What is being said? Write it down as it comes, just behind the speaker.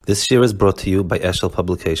This year is brought to you by Eshel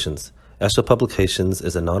Publications. Eshel Publications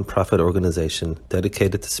is a non-profit organization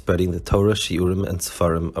dedicated to spreading the Torah, Shiurim, and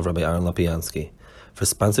Sefarim of Rabbi Aaron Lopiansky. For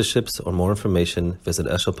sponsorships or more information, visit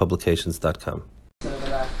eshelpublications.com.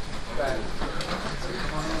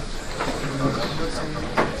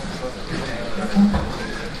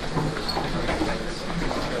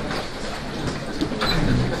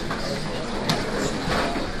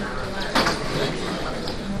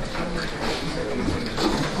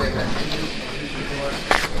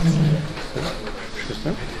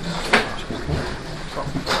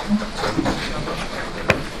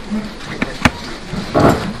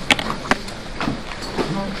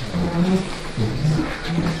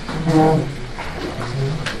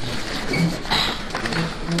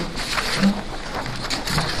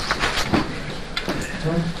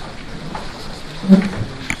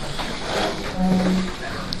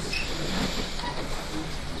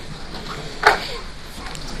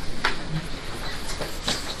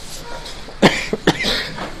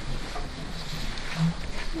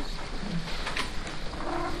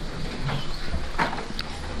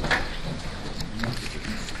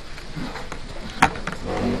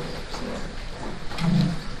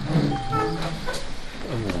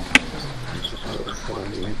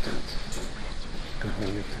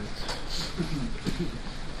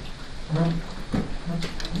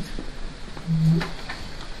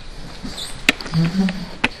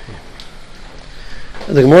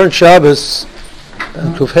 The Gemara in Shabbos,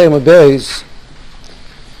 Kufhei Mabeis,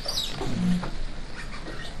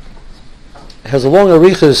 has a long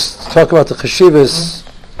arichas to talk about the cheshivas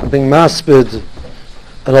being maspid,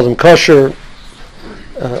 and Adam kosher,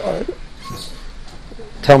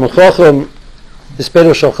 Talmud Chacham,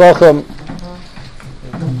 Hesped Shal Chacham.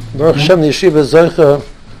 Baruch Hashem, the yeshiva zoicha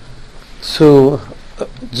to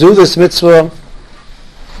do this mitzvah,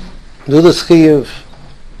 do this chiyuv,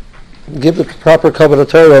 give the proper covenant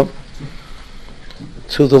Torah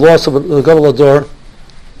to the loss of the Gadol Ador,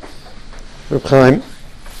 Reb Chaim,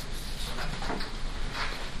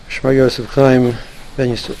 Shema Yosef Chaim Ben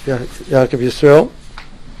Yaakov Yisrael.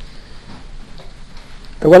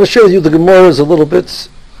 I want to share with you the Gemara a little bit,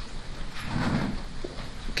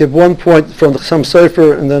 give one point from the Chassam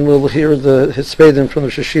Sofer, and then we'll hear the Hesped from the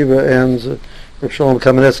Sheshiva and Reb Shalom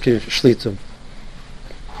Kamenetsky Shlita.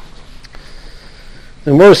 The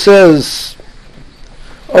Gemara says,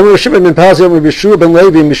 "Omer Shimon ben Pazi, Omer Yeshua ben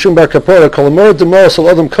Levi, Mishum bar Kapora, Kol Amor Demos al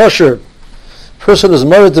Adam Kosher." Person is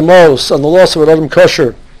Mor Demos on the loss of an Adam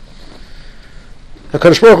Kosher.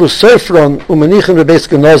 HaKadosh Baruch Hu Seifron Umanichem Bebeis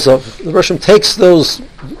Genozav. The Russian takes those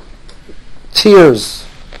tears,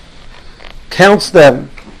 counts them,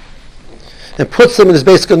 and puts them in his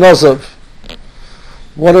Beis Genozav.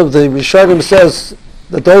 One of the Rishonim says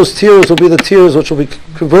that those tears will be the tears which will be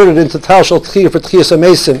converted into Tal Shal Tchiyah for Tchiyas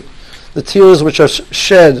HaMesim, the tears which are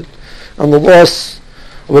shed on the loss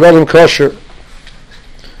of an Adam Kosher.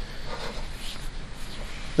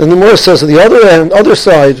 Then the Gemara says, on the other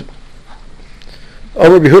side,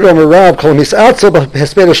 Omer Yehuda Omer Rab, Kol Mis'atzel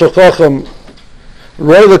Hesped Shal Chacham,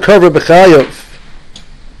 Roy the cover B'chayav.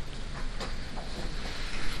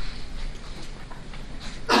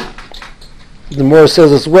 The Gemara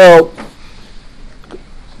says as well,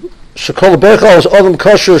 Shekol Bechal is Adam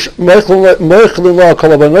Kosher Meichlin La Kol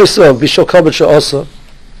Abanoisa V'Shal Kabbat Sha'asa.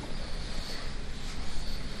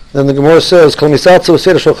 Then the Gemara says, Kol Misatzu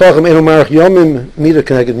V'Seder Shal Chacham Enu Marach Yomim Mida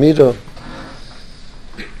Keneged Mida.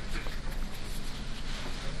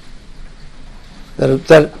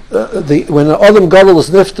 When an Adam Gadol is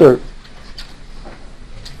nifter,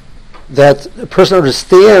 that a person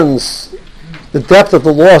understands the depth of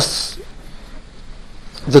the loss,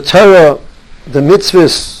 the Torah, the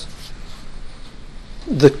mitzvahs,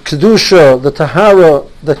 the kedusha, the tahara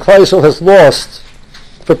that Klal Yisrael has lost.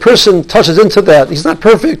 If a person touches into that, he's not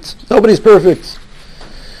perfect. Nobody's perfect.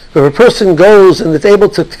 But if a person goes and is able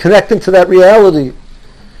to connect into that reality,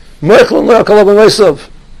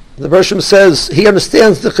 the Bershom says he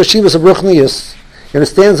understands the cheshivas of ruchnius. He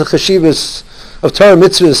understands the cheshivas of Torah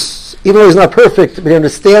mitzvahs. Even though he's not perfect, but he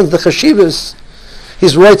understands the cheshivas.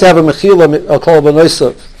 He's right to have a mechila al kol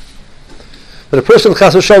b'noisav. But a person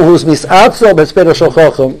chas v'shalom who is mis'atzel b'tzpeder shal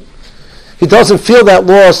chacham, he doesn't feel that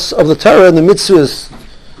loss of the Torah and the mitzvahs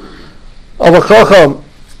of a chacham.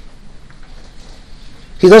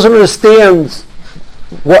 He doesn't understand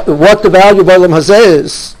what the value of Olam Hazeh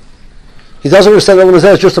is. He doesn't understand that Olam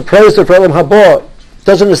Hazeh is just a praise for Olam Haba. He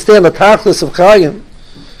doesn't understand the tachlis of Chaim.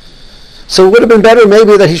 So it would have been better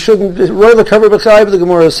maybe that he shouldn't roll the cover of Chaim, the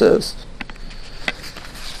Gemara says.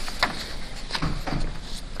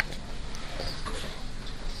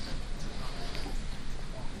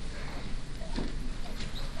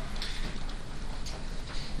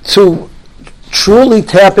 to truly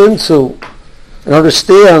tap into and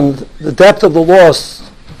understand the depth of the loss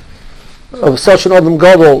of such an Adam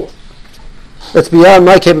Gadol that's beyond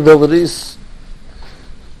my capabilities,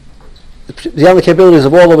 beyond the capabilities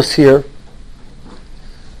of all of us here.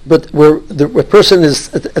 But where the person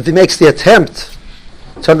if he makes the attempt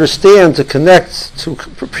to understand, to connect, to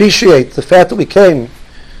appreciate the fact that we came,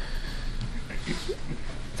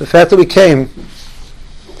 to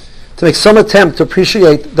make some attempt to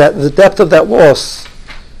appreciate that the depth of that loss,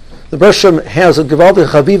 the Bershom has a gewaltige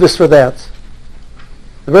chavivus for that.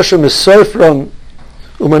 The Bershom is soifron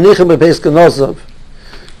umanichem bebeis genozav.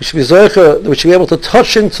 We should be zoicha, we should be able to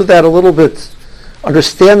touch into that a little bit,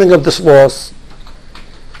 understanding of this loss,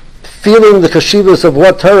 feeling the kashivas of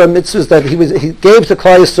what Torah mitzvahs that he gave to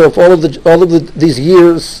Klal Yisrael for all of these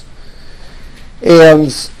years,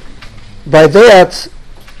 and by that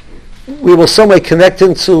we will some way connect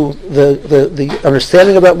into the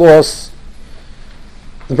understanding of that loss.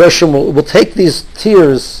 The Bershom will take these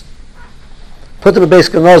tears, put them in Beis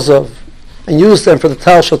Ganazov, and use them for the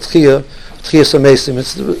Tal Shal Tchiyah Samesim.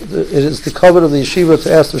 It is the cover of the yeshiva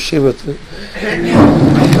to ask the yeshiva to.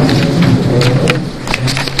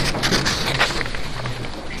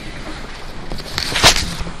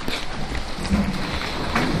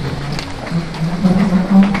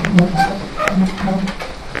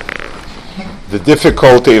 The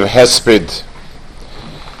difficulty of Hesped,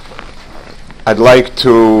 I'd like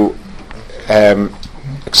to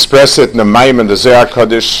express it in the Maim and the Zohar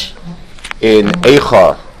Kodesh. In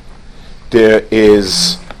Eichar, there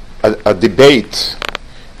is a debate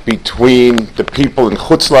between the people in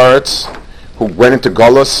Chutz La'aretz who went into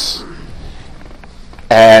Golus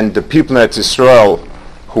and the people in Eretz Yisrael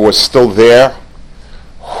who are still there.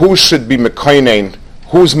 Who should be Mekainen?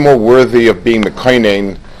 Who's more worthy of being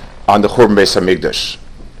Mekainen on the Churban Beis Hamikdash?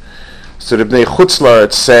 So the Bnei Chutz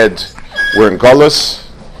La'aretz said, we're in Golus,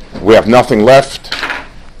 we have nothing left,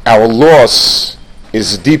 our loss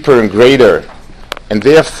is deeper and greater, and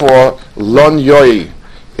therefore, lon yoi,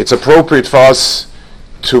 it's appropriate for us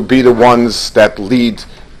to be the ones that lead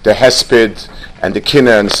the Hesped and the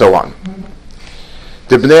Kinna and so on.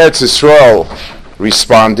 The Bnei Eretz Yisrael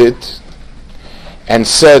responded and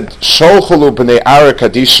said, Sholchulu b'nei Ara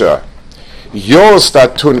Kadisha, yours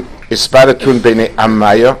datun isparatun b'nei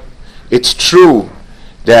Amaya. It's true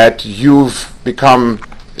that you've become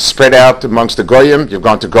spread out amongst the Goyim, you've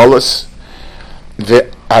gone to Golus.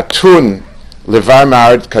 The atun levar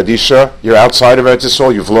ma'ared Kadisha, you're outside of Eretz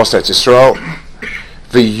Yisrael, you've lost Eretz Yisrael.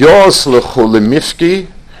 The yos lechu lemifki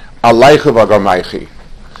alaychu v'agamaychi.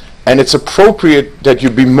 And it's appropriate that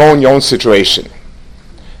you bemoan your own situation.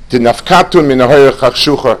 The nafkatun min ha'hoyer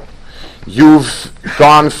chachshucha, you've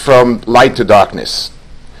gone from light to darkness.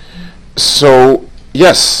 So,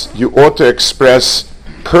 yes, you ought to express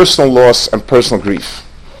personal loss and personal grief.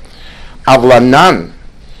 Avlanan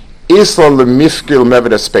isla lemifkil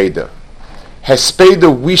mevet hespeda.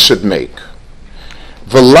 Hespeda we should make.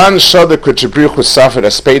 V'lan shada k'tchebrichu safer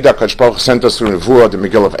hespeda k'tchbaruch sent us through Nevuah, the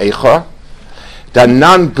Megillah of Eicha.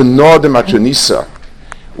 Danan b'nodem atunisa.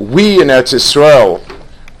 We in Eretz Yisrael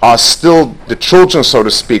are still the children, so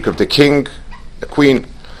to speak, of the king, the queen.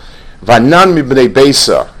 V'anan mibnei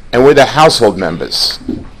beisa, and we're the household members.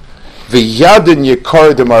 V'yadin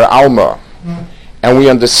yekor demar alma, and we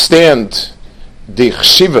understand the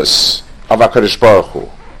chshivas of HaKadosh Baruch Hu.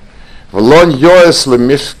 V'lon yoes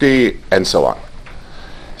lemifki, and so on.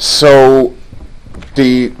 So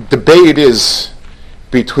the debate is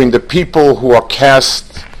between the people who are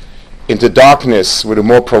cast into darkness with a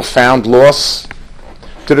more profound loss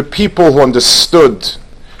to the people who understood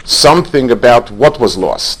something about what was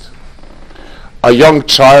lost. A young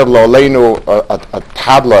child, a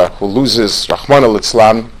toddler who loses Rahman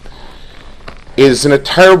al-Islam, is in a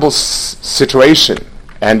terrible situation,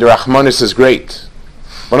 and the Rahmanis is great.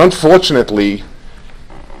 But unfortunately,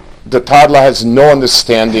 the toddler has no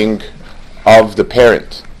understanding of the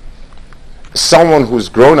parent. Someone who's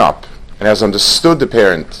grown up and has understood the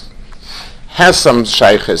parent has some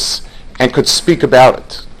shaykhis and could speak about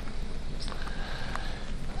it.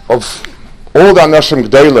 Of all the Anashim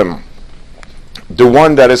G'daylim, the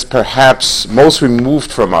one that is perhaps most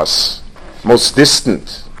removed from us, most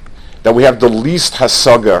distant, that we have the least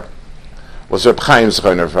hasaga, was Reb Chaim's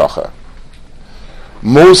Zechrono Livracha.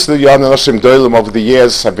 Most of the Anashim G'daylim over the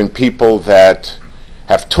years have been people that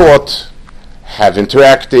have taught, have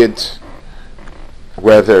interacted,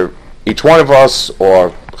 whether each one of us or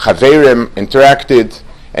Chaverim interacted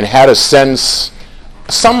and had a sense,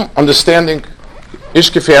 some understanding,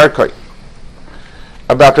 Ishkefei Erkai.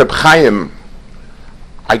 About Reb Chaim,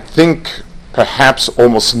 I think perhaps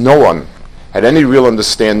almost no one had any real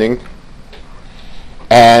understanding,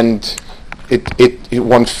 and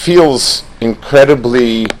one feels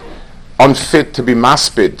incredibly unfit to be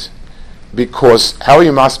maspid, because how are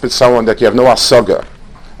you maspid someone that you have no asaga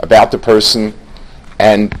about the person,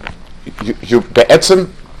 and you be'etzim,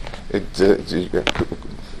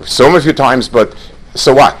 so a few times, but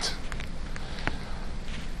so what?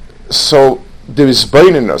 So there is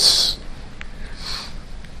burniness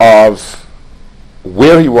of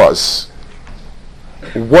where he was,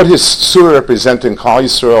 what his surah represented in Klal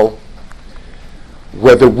Yisrael,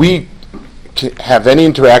 whether we have any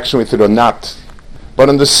interaction with it or not, but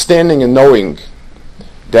understanding and knowing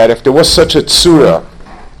that if there was such a tzura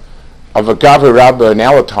of a Gavri Rabbah in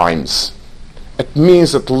our times, it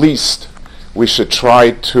means at least we should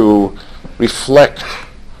try to reflect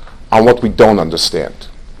on what we don't understand.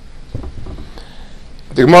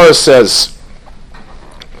 The Gemara says,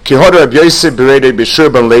 Kihod Rabbi Yosef b'Rei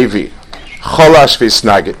B'Shur ben Levi, Cholash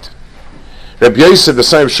v'Isnagid. Rabbi Yosef, the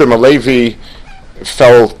son of Shur ben Levi,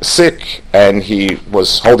 fell sick and he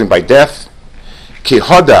was holding by death.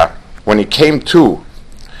 Kihoda, when he came to,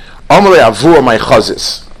 Amalei Avua my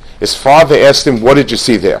chazis. His father asked him, what did you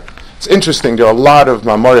see there? It's interesting, there are a lot of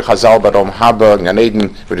Mamori Chazal, Badom Haba, Gan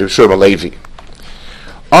Eden, with Shur ben Levi.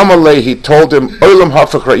 Amalei, he told him, Olam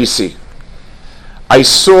hafach ra'isi. I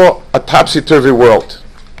saw a topsy-turvy world.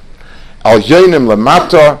 Al yonim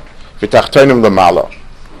lamata, v'tachtonim lamala.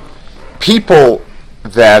 People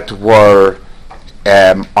that were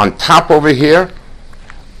on top over here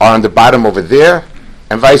are on the bottom over there,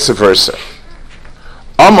 and vice versa.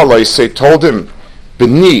 Amalei told him,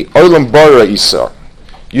 B'ni olam bara isa.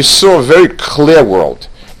 You saw a very clear world.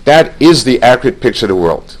 That is the accurate picture of the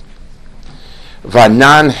world.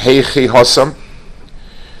 Vanan heichi hosam.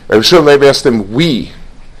 Rabbi Shur Levi asked him, we,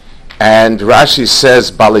 and Rashi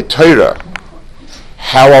says, Bali Torah,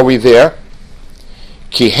 how are we there?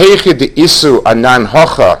 Ki heichi de isu anan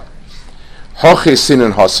hocha, hochi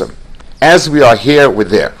sinan hosam. As we are here, we're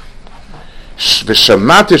there.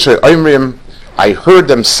 V'shamati she'omrim, I heard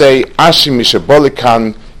them say, Ashi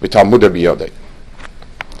mishabolikan v'talmuda biyodei.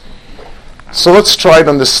 So let's try to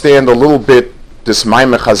understand a little bit this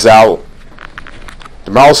Maimon Chazal.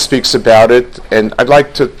 The Maral speaks about it, and I'd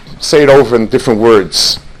like to say it over in different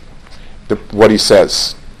words, what he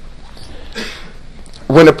says.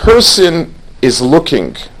 When a person is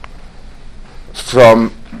looking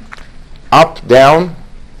from up, down,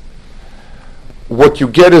 what you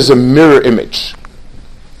get is a mirror image.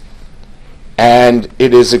 And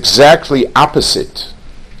it is exactly opposite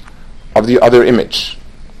of the other image.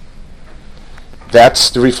 That's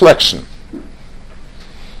the reflection.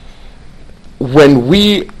 When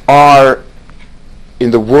we are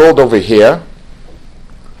in the world over here,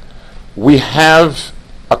 we have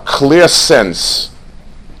a clear sense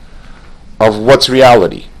of what's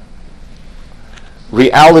reality.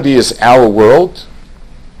 Reality is our world,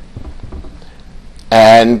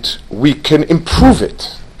 and we can improve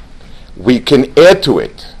it. We can add to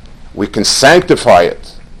it. We can sanctify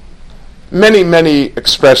it. Many, many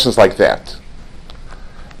expressions like that.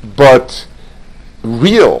 But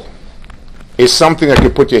real is something that you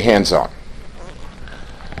put your hands on.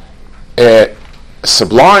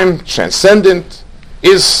 Sublime, transcendent,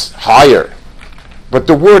 is higher. But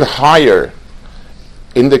the word higher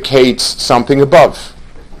indicates something above.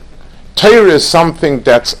 Torah is something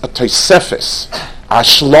that's a tosefes, a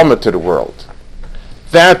shloma to the world.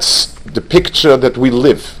 That's the picture that we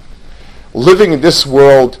live. Living in this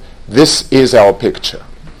world, this is our picture.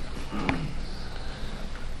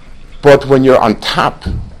 But when you're on top,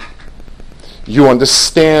 you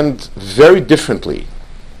understand very differently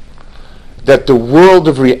that the world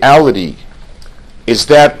of reality is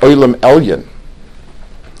that Olam Elyon.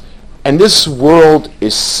 And this world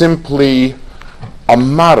is simply a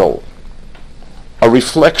model, a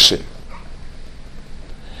reflection.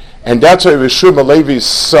 And that's why Shur ben Levi's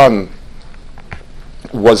son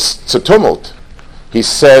was tumult. He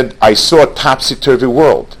said, I saw a topsy-turvy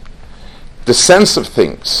world. The sense of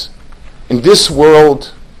things. In this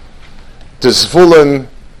world, the Zvulun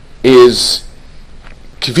is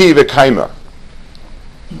Kvi v'kaima.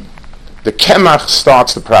 The Kemach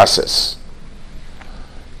starts the process.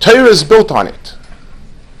 Torah is built on it.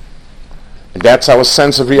 And that's our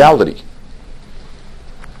sense of reality.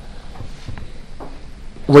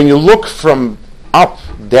 When you look from up,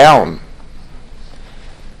 down,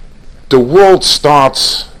 the world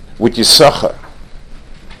starts with Yisachar.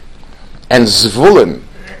 And Zvulun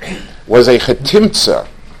was a chetimtza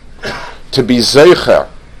to be zeicher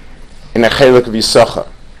in a chelik of Yisachar.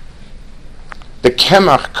 The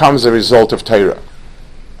Kemach comes as a result of Torah.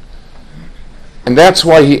 And that's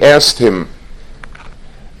why he asked him,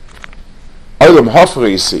 Olam Hafra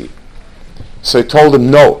Isi. So I told him,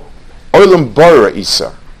 no. Olam Bara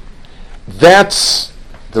Isa. That's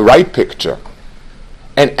the right picture.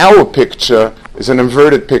 And our picture is an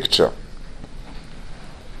inverted picture.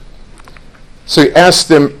 So he asked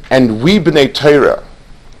him, and we B'nai Torah,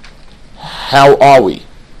 how are we?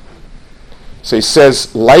 So he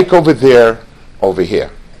says, like over there, over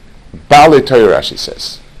here. Baalei Torah, Rashi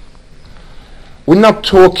says. We're not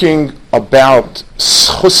talking about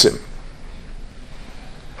schusim.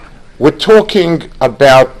 We're talking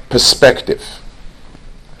about perspective.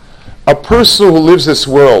 A person who lives this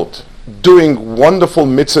world doing wonderful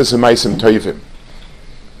mitzvahs and ma'asim tovim,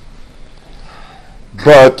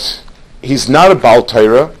 but he's not a Baal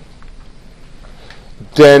Torah,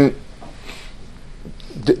 then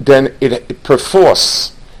it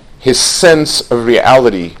perforce his sense of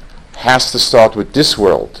reality has to start with this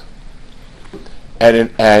world, and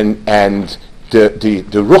the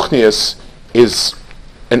ruchnius is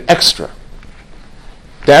an extra.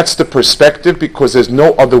 That's the perspective, because there's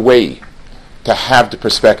no other way to have the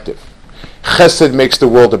perspective. Chesed makes the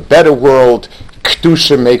world a better world.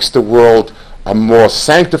 Kedusha makes the world a more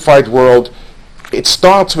sanctified world. It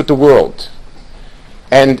starts with the world,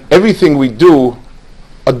 and everything we do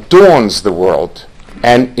adorns the world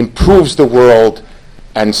and improves the world,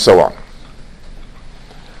 and so on.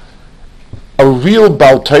 A real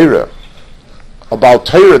Baal Torah, a Baal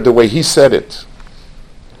Torah, the way he said it,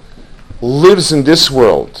 lives in this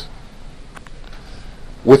world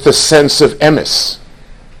with a sense of emes.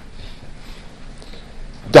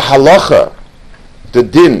 The halacha, the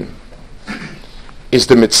din, is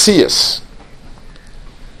the metzias,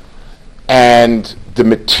 and the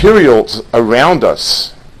materials around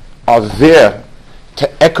us are there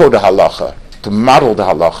to echo the halacha, to model the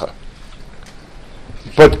halacha.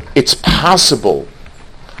 But it's possible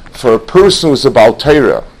for a person who's a Baal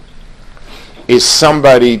Torah is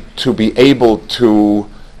somebody to be able to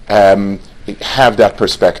have that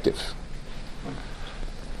perspective.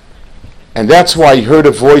 And that's why I heard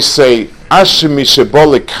a voice say, Asher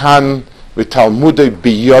mishebo lekan v'talmudei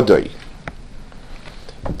biyodoi.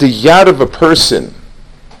 The yad of a person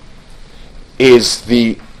is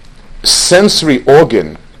the sensory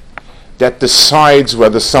organ that decides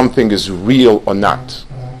whether something is real or not.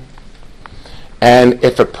 And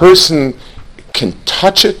if a person can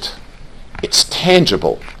touch it, it's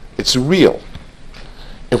tangible, it's real.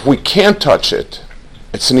 If we can't touch it,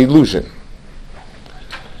 it's an illusion.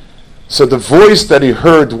 So the voice that he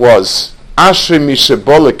heard was, Ashrei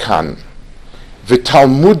mishebo lekan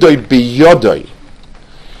v'talmudei biyodoi.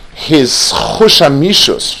 His chush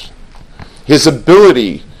hamishus, his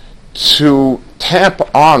ability to tap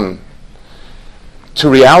on to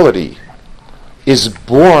reality, is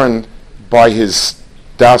born by his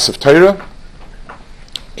das of Torah.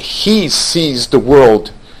 He sees the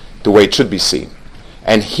world the way it should be seen,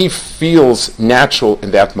 and he feels natural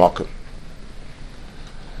in that makom.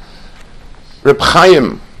 Reb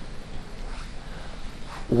Chaim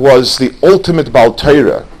was the ultimate Baal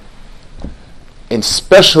Torah, and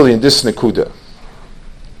especially in this nekuda.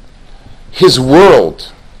 His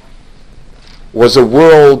world was a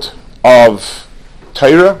world of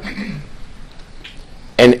Torah,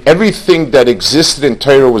 and everything that existed in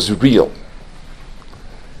Torah was real.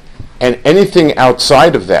 And anything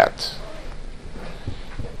outside of that,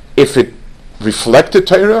 if it reflected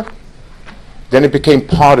Torah, then it became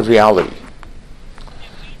part of reality.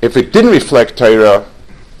 If it didn't reflect Torah,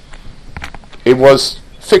 it was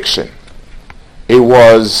fiction. It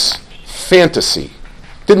was fantasy.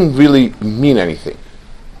 It didn't really mean anything.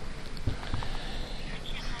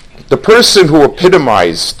 The person who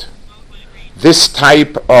epitomized this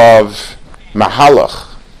type of mahalach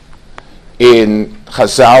in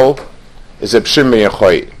Chazal is Reb Shimon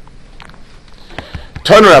Yochai.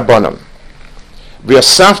 Ton Rabbanim,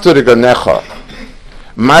 v'yasafta reganecha,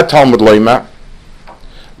 ma Talmud loima,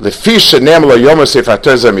 lefi shenem lo yom sefer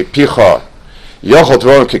Torah mipicha, yochol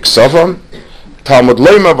dvorim kiksovam, Talmud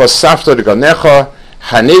loima v'yasafta reganecha,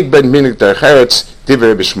 hanig ben minig derech eretz,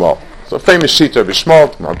 divrei b'shmo. So famous shita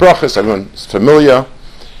b'shmo, my brachas, everyone is familiar,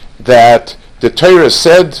 that the Torah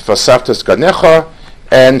said, v'yasafta reganecha,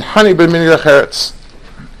 and hanig ben minig derech eretz.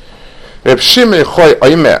 Reb Shimon Yochai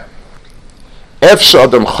oimer, Efshe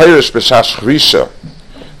Adam Chayrish b'shas Chrisha,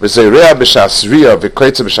 v'zeirea b'shas Ria,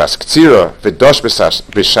 v'koitze b'shas Ktsira, v'dosh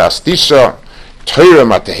b'shas Tisha, Torah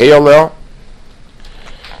matehei aleh,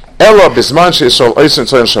 Ela b'zman she'yisrael oisin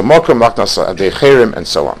tzoyin shemokum, maknas adei cherim, and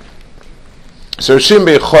so on. So Reb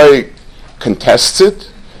Shimon Yochai contests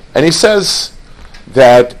it, and he says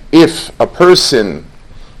that if a person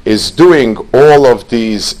is doing all of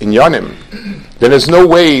these inyanim, then there's no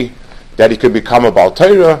way that he could become a Baal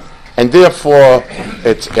Torah, and therefore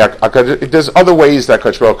there's other ways that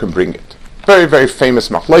Kadosh Baruch Hu can bring it. Very, very famous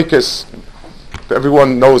machlokes.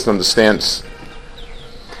 Everyone knows and understands.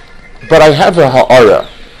 But I have a ha'ara.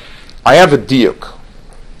 I have a diuk.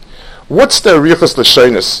 What's the arichas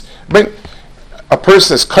l'shonos? I mean, a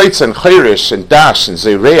person is kaitz and chayrish and dash and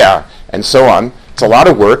zereah and so on. It's a lot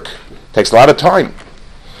of work. Takes a lot of time.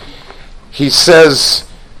 He says,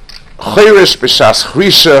 chayrish b'shas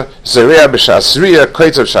chrisha, zereah b'shas zriya,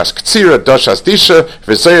 kaitz b'shas ktsira, doshas disha,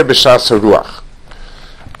 v'zereah b'shas haruach.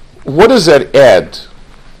 What does that add?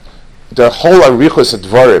 The whole arichos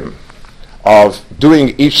advarim of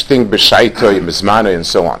doing each thing b'shaito, mizmana, and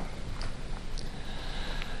so on.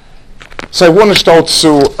 So I want to start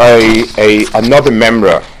to another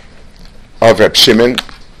memra of Reb Shimon.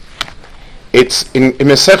 It's in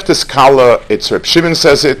Masechtes Kala, it's Reb Shimon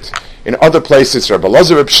says it. In other places, Reb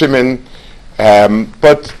Elazar Reb Shimon.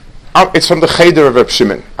 But it's from the Cheder of Reb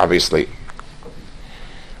Shimon, obviously.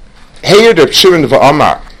 Heir Reb Shimon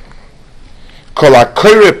v'amar, kol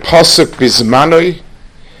ha-koire pasuk bizmanoi,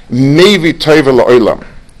 mevi toiv l'olam,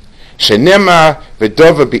 shenema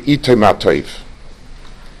v'dova be'itoy ma'toiv.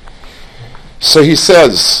 So he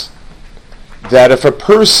says that if a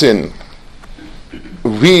person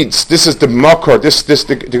reads, this is the makor,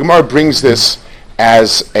 the Gemara brings this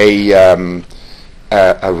as a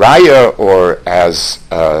raya or as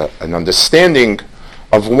an understanding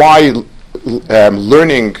of why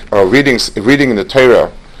learning or reading in the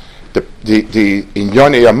Torah, the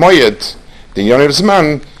Inyonei Amoyed, the Inyonei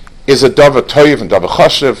Zman, is a dava toiv and dava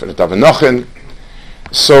chashev and a dava nochen.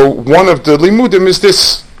 So one of the limudim is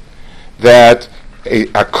this, that a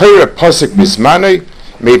koire pasuk bismanei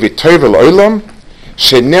mevi toiv l'olam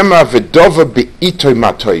shenema v'dova be'itoy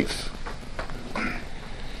matoiv.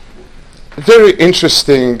 Very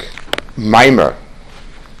interesting mimer.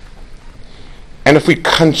 And if we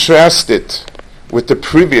contrast it with the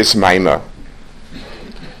previous mimer,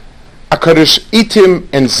 HaKadosh itim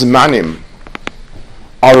and zmanim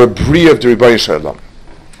are a bria of the Rebbeinu Shalom.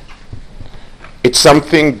 It's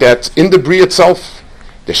something that's in the bria itself.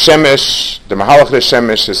 The shemesh, the mahalach the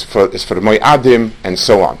shemesh is for the moyadim and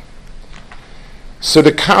so on. So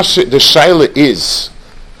the shaila is,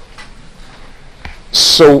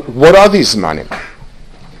 so what are these manim?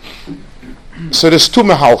 So there's two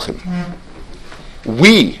mahalchim.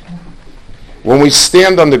 When we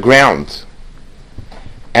stand on the ground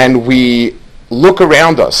and we look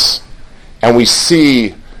around us and we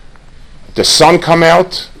see the sun come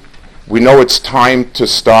out, we know it's time to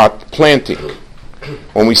start planting.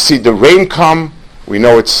 When we see the rain come, we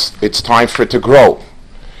know it's time for it to grow.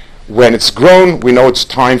 When it's grown, we know it's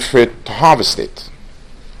time for it to harvest it.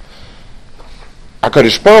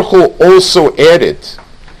 HaKadosh Baruch Hu also added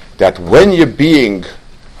that when you're being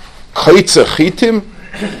chaytze chitim,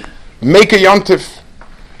 make a yontif.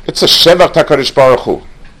 It's a shevach HaKadosh Baruch Hu.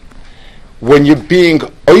 When you're being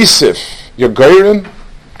oisif, you're geirin,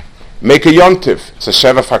 make a yontif. It's a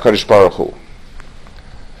shevach HaKadosh Baruch Hu.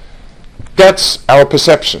 That's our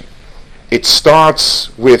perception. It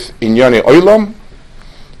starts with Inyane Olam,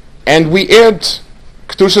 and we add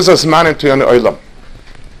Kedushas Azmanim to Inyane Olam.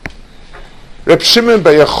 Reb Shimon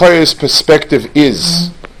Bar Yochai's perspective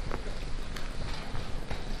is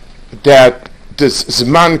that the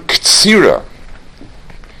Zman Ktsira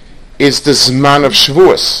is the Zman of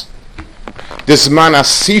Shavuos. The Zman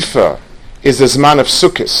Asifa is the Zman of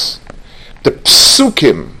Sukkos. The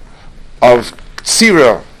Psukim of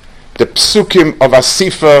Ktsira, the Psukim of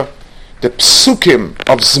Asifa, the Psukim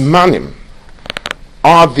of Zmanim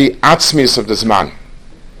are the Atzmis of the Zman.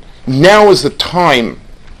 Now is the time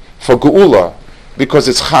for Geula because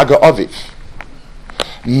it's Chag Aviv.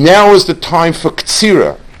 Now is the time for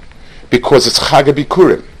Ktsira because it's Chag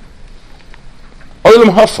Bikurim.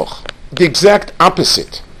 Olam Hafach, the exact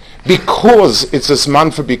opposite. Because it's a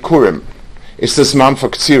Zman for Bikurim, it's a Zman for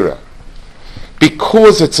Ktsira.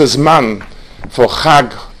 Because it's a Zman for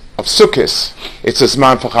Chag of Sukkos, it's a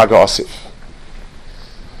Zman for Chag Asif.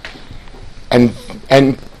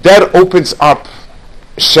 And that opens up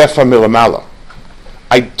Shefa Milamala.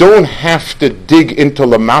 I don't have to dig into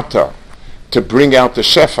Lamata to bring out the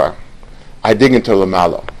Shefa. I dig into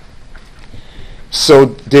Lamala. So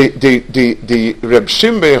the Reb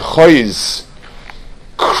Shimon Bar Yochai's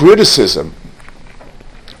criticism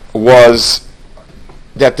was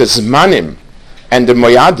that the Zmanim and the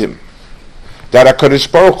Moyadim that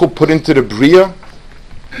HaKadosh Baruch Hu put into the Bria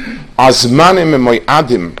are Zmanim and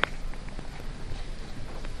Moyadim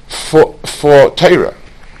for Torah.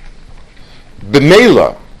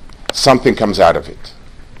 B'meila, something comes out of it.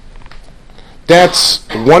 That's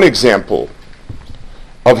one example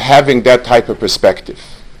of having that type of perspective.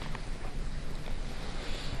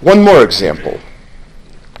 One more example.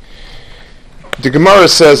 The Gemara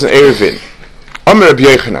says in Eruvin, Amar Rabbi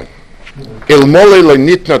Yochanan, Ilmole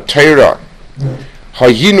lenitna Torah,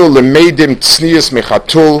 hayinu lemeidim tznius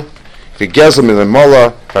mechatul, v'gezel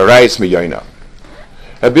milemola, v'rayis miyoina.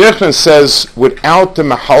 Rabbi Yochanan says, without the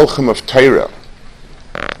mahalchim of Torah,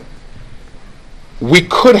 we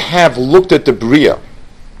could have looked at the Bria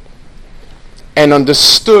and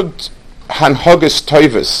understood Hanhagas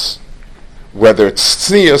Toivus, whether it's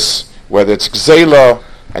Tznius, whether it's Gzela,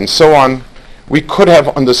 and so on. We could have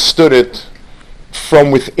understood it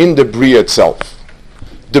from within the Bria itself.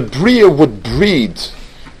 The Bria would breed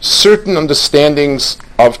certain understandings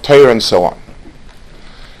of Torah and so on.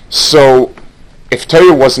 So, if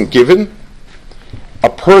Torah wasn't given, a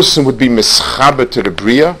person would be mischaber to the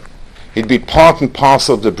Bria, he'd be part and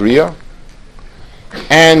parcel of the Bria,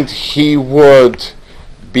 and he would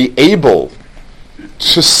be able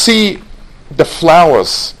to see the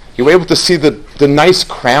flowers. He was able to see the nice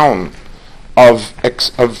crown of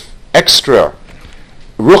extra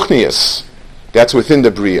ruchnius that's within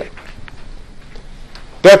the Bria.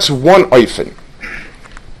 That's one oifen.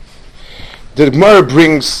 The Gemara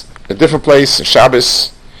brings a different place in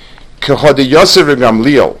Shabbos, Kehode Yosef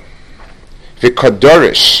Gamliel,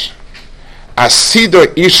 v'kodorish, asido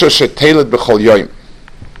isha shetelet b'chol yoyim,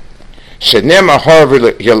 shenem ahar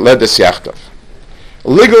v'yeledes yachtav.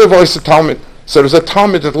 Legally voiced the Talmud. So there's a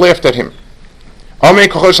Talmud that laughed at him. Amei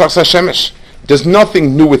kochosh achsa shemesh. There's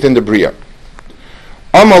nothing new within the Bria.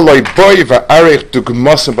 Amaloi boy va'arech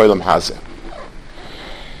dugmasim b'olam hazeh.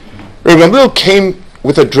 Rabbi Gamliel came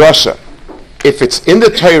with a drasha. If it's in the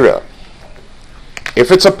Torah,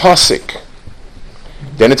 if it's a pasuk,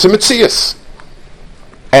 then it's a metzias,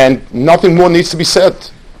 and nothing more needs to be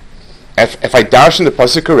said. If I dash in the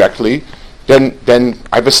pasuk correctly, then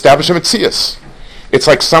I've established a metzias. It's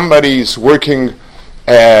like somebody's working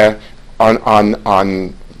on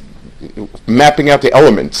mapping out the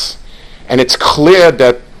elements, and it's clear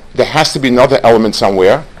that there has to be another element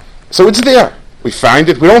somewhere, so it's there. We find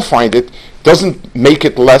it, we don't find it, doesn't make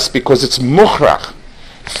it less because it's mukhrach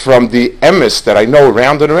from the emes that I know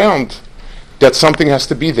around and around that something has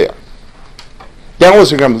to be there. That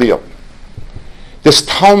was Gamliel. This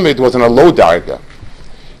Talmud was in a low darga.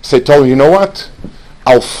 So they told him, you know what?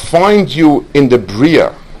 I'll find you in the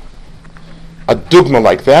Bria a dogma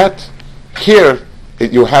like that. Here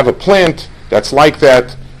you have a plant that's like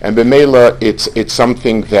that, and b'meila it's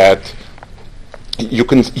something that you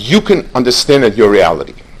can understand at your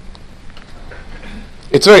reality.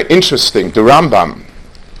 It's very interesting. The Rambam,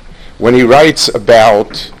 when he writes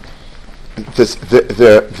about this,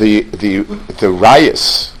 the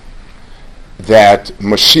rayas that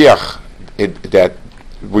Mashiach, that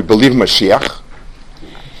we believe Mashiach.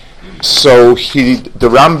 So the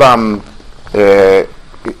Rambam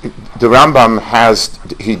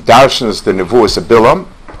he darshans the nevuas of Bilam,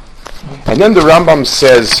 and then the Rambam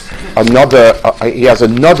says he has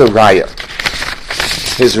another raya.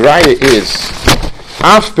 His raya is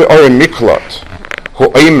af be'or miklot hu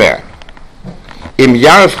omer im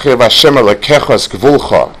yarvche v'Hashem alekechas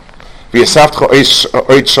gvulcha v'yasavtcha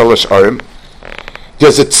oid shalosh orim.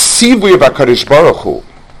 There's a tzivui of HaKadosh Baruch Hu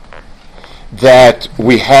that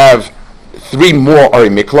we have 3 more Ori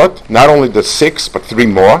Miklot, not only the 6, but 3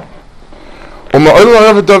 more. It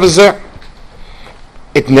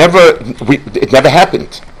never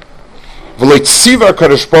happened. The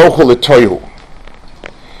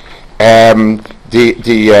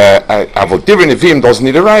Avodir Nevi'im doesn't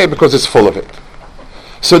need a raya because it's full of it.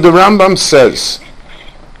 So the Rambam says,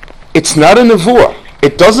 it's not a nevuah.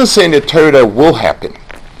 It doesn't say in the Torah that will happen,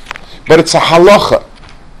 but it's a halacha.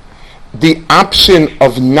 The option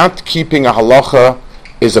of not keeping a halacha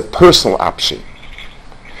is a personal option.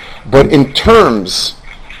 But in terms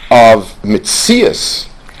of mitzias,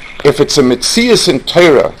 if it's a mitzias in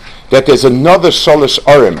Torah that there's another shalosh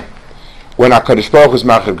arim when HaKadosh Baruch Hu is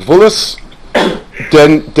machar gvulas,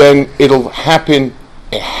 then it'll happen.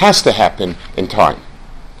 It has to happen in time.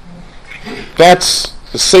 That's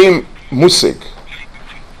the same musig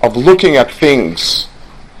of looking at things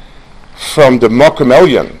from the Makom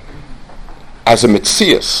Elyon as a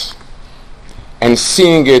mitzias and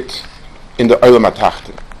seeing it in the Olam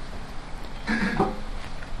HaTachton.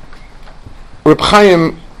 Reb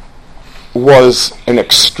Chaim was an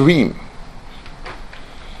extreme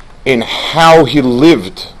in how he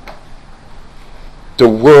lived the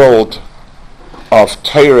world of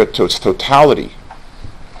Torah to its totality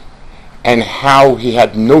and how he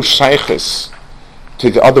had no shaykhis to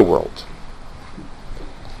the other world.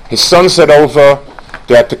 His son said over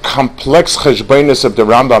that the complex cheshbonos of the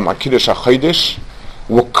Rambam Akidush HaChodesh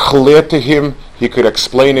were clear to him. He could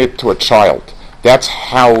explain it to a child. That's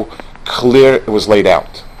how clear it was laid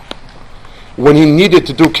out. When he needed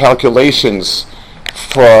to do calculations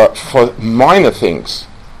for minor things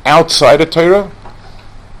outside of Torah,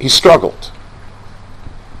 he struggled.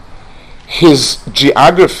 His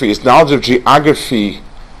geography, his knowledge of geography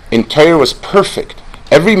in Torah was perfect.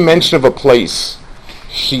 Every mention of a place,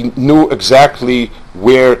 he knew exactly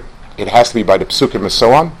where it has to be by the psukim and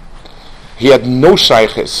so on. He had no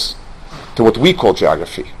shaykhis to what we call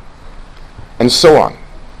geography, and so on.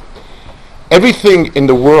 Everything in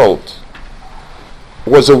the world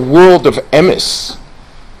was a world of emes,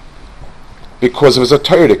 because it was a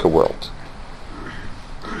Torah world.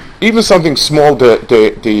 Even something small, I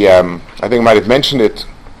think I might have mentioned it,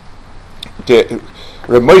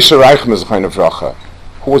 Reb Moshe Reichman,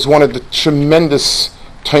 who was one of the tremendous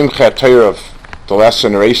Tomchei Torah of the last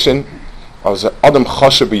generation, was an Adam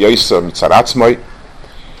Choshev B'Yosef Mitzaratzmoi,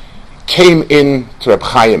 came in to Reb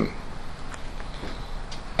Chaim,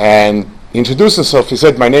 and he introduced himself. He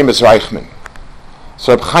said, "My name is Reichman."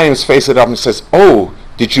 So Reb Chaim's face it up and says, "Oh,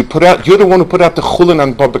 did you put out? You're the one who put out the Chulin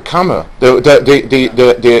on Baba Kama, the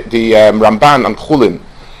Ramban on Chulin.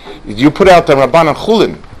 You put out the Ramban on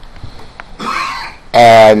Chulin."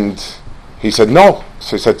 And he said, "No."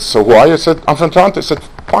 So he said, "So who are you?" I said, "I'm from Toronto." I said,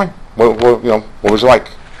 "Fine. What was it like?"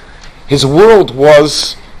 His world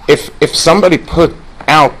was, if somebody put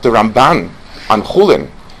out the Ramban on Chulin,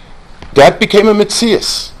 that became a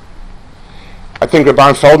Metzias. I think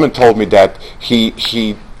Rabban Feldman told me that he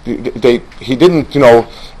didn't,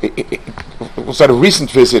 it was at a recent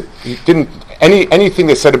visit, he didn't, anything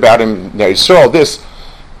they said about him, he saw this.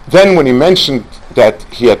 Then when he mentioned that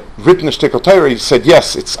he had written a shtickle Torah, he said,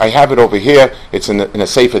 "Yes, I have it over here, it's in a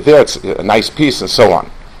sefer there, it's a nice piece," and so on.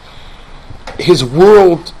 His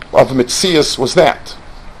world of Metzias was that.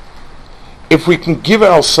 If we can give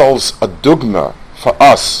ourselves a dogma for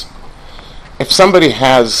us, if somebody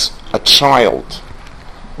has a child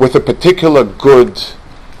with a particular good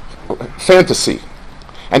fantasy,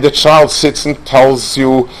 and the child sits and tells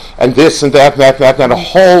you, and this and that, and a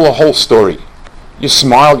whole story. You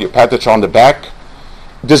smile, you pat the child on the back.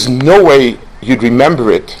 There's no way you'd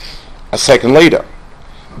remember it a second later.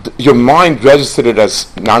 Your mind registered it as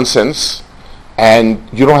nonsense, and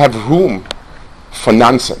you don't have room for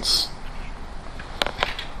nonsense.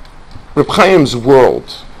 Reb Chaim's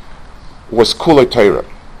world was Kulei Torah.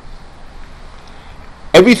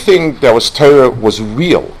 Everything that was Torah was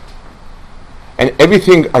real, and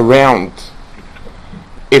everything around,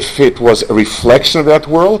 if it was a reflection of that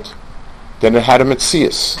world, then it had a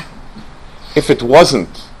metzias. If it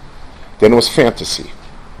wasn't, then it was fantasy.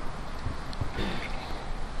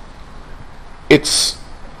 It's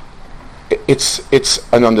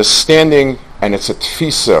an understanding, and it's a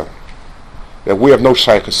tfisa that we have no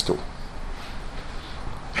shaykhs to.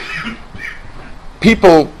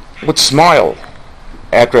 People would smile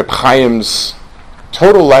at Reb Chaim's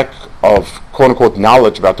total lack of quote-unquote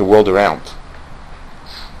knowledge about the world around.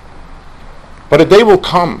 But a day will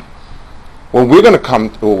come when we're going to come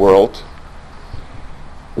to a world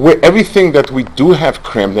where everything that we do have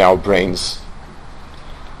crammed in our brains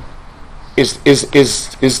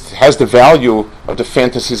has the value of the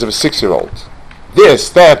fantasies of a 6-year-old. This,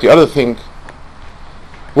 that, the other thing.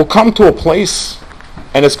 We'll come to a place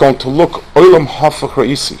and it's going to look olam hafach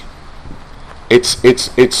ra'isi.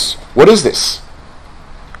 It's what is this?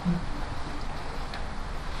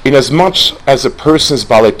 In as much as a person's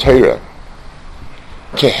balei Torah,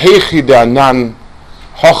 kehechi de'anan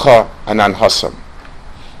hocha anan hasam,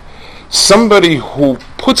 somebody who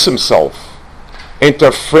puts himself into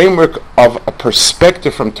a framework of a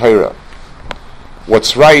perspective from Torah,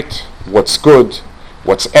 what's right, what's good,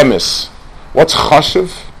 what's emes, what's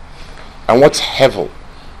chashiv, and what's hevel.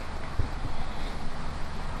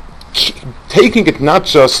 Taking it not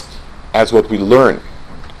just as what we learn,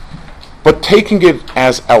 but taking it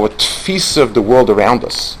as our tfisa of the world around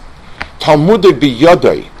us. Talmudei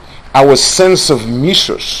biyodei, our sense of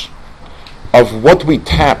mishush, of what we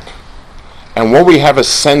tap, and what we have a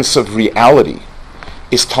sense of reality,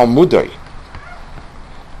 is Talmudei.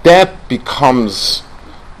 That's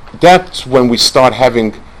when we start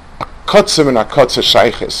having a kotzim and a kotzah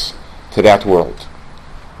shayches to that world.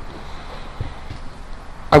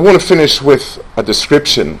 I want to finish with a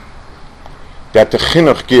description that the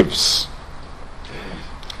Chinuch gives.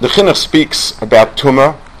 The Chinuch speaks about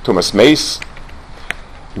Tumas Meis,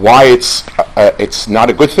 why it's not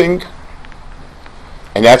a good thing,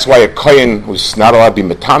 and that's why a Kohen was not allowed to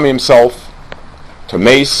be Metami himself to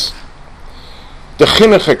Meis. The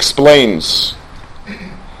Chinuch explains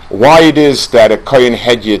why it is that a Kohen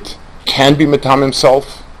Hedyot can be Matam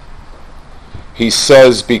himself. He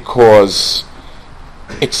says because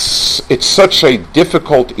it's such a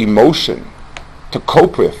difficult emotion to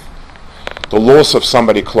cope with, the loss of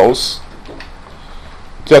somebody close,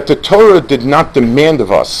 that the Torah did not demand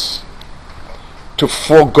of us to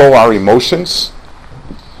forego our emotions,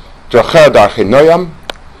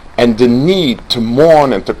 and the need to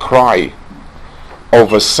mourn and to cry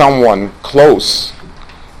over someone close.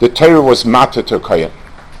 The Torah was matter to Kohen.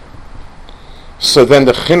 So then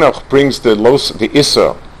the Chinuch brings the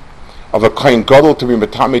Isser of a Kohen Gadol to be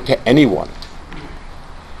matami to anyone.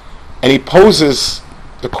 And he poses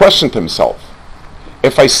the question to himself.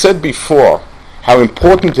 If I said before how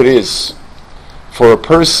important it is for a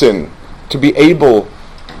person to be able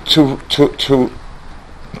to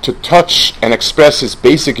touch and express his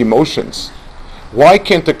basic emotions, why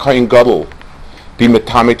can't the Kohen Gadol be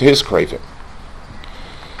matami to his craving?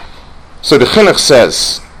 So the Chinuch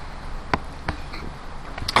says,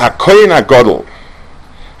 HaKohen HaGadol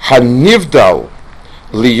HaNivdal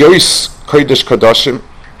Liyois Kodesh Kodashim.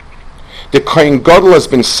 The Kohen Gadol has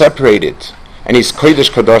been separated, and he's Kodesh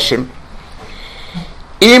Kodashim.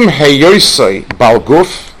 Im Heyoisai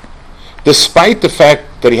Balguf, despite the fact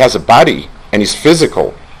that he has a body and he's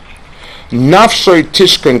physical. Nafshoy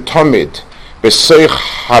Tishken Tomid Besoich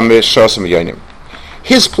HaMeshosim Yonim.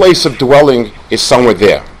 His place of dwelling is somewhere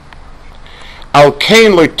there. Al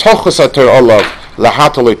Kain Lo Tochos Ater Olav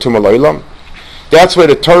Lahata Lo Tumaloilam. That's where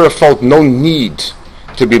the Torah felt no need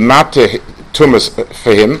to be mate tumas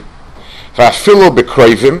for him. Va'afilo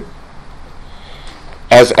bekroivim,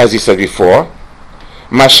 as he said before.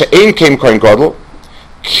 Masha'ein came Kohen Gadol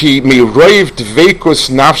ki miroiv dveikus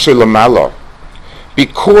nafshe lamala,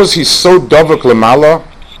 because he's so dovek lamala.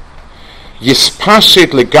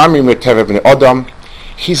 Yispashet legami metev bnei adam.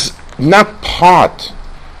 He's not part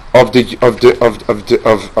of the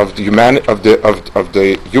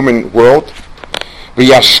human world.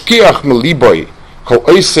 V'yashkiach meliboy kol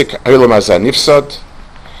oisik olam hazeh nifsad,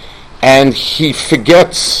 and he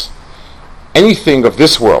forgets anything of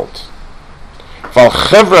this world. When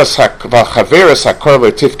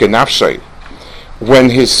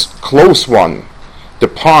his close one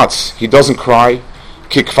departs, he doesn't cry.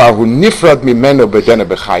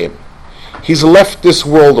 He's left this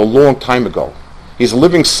world a long time ago. He's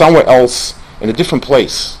living somewhere else in a different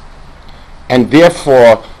place, and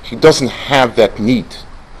therefore he doesn't have that need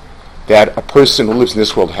that a person who lives in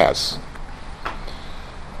this world has.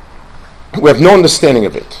 We have no understanding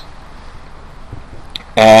of it.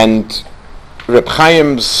 And Reb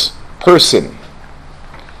Chaim's person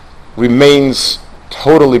remains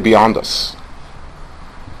totally beyond us.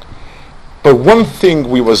 But one thing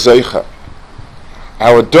we were zeicha,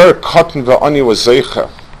 our der katan v'ani was zeicha,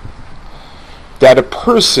 that a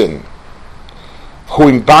person who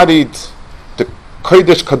embodied the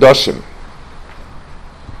Kodesh Kodashim,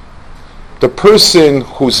 the person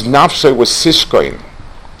whose nafshe was sishkoin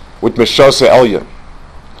with Meshose Elyon,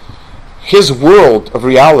 his world of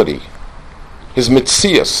reality, his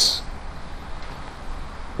mitzias,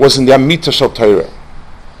 was in the Amita Shal Torah.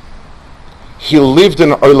 He lived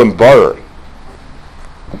in Olam Bar,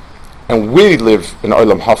 and we live in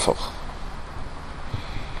Olam Hafach.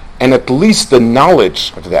 And at least the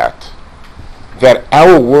knowledge of that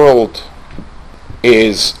our world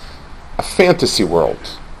is a fantasy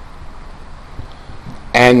world,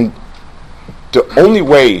 and the only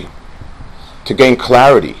way to gain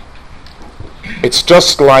clarity, it's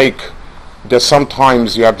just like that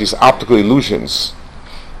sometimes you have these optical illusions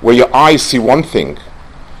where your eyes see one thing,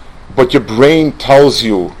 but your brain tells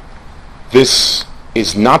you this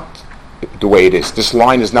is not the way it is. This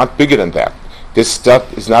line is not bigger than that. This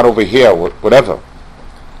stuff is not over here, whatever.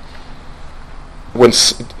 When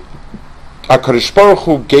HaKadosh Baruch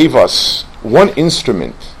Hu gave us one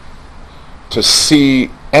instrument to see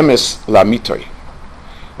emes lamitoi,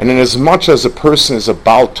 and in as much as a person is a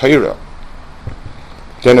Baal Torah,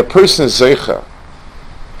 then a person is zeicha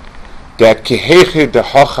that kiheche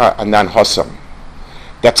dehacha anan hasam,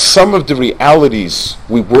 that some of the realities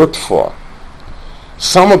we worked for,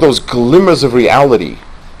 some of those glimmers of reality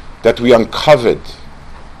that we uncovered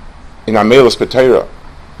in our Melos B'Torah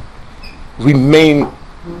remain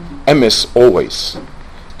emes always.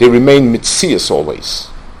 They remain mitzias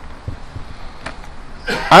always.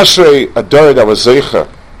 Ashrei ador that was zeicha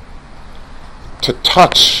to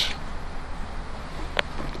touch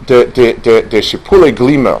the shipule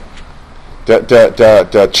glima,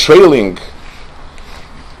 the trailing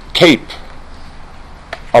cape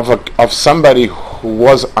of somebody who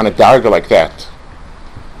was on a darga like that.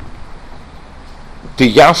 The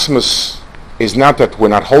yasmus is not that we're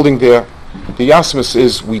not holding there. The yasmus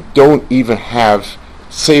is we don't even have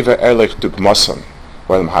seva erlich dugmasan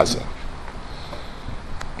olam hazeh.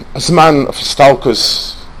 A zman of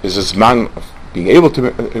stalkus is a zman of being able to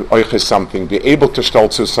oiches something, be able to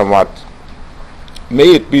stolzu somewhat.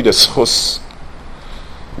 May it be the schus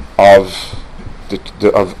of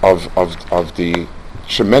the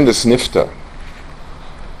tremendous nifta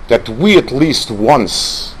that we at least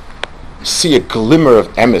once see a glimmer of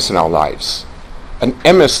emes in our lives, an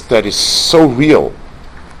emes that is so real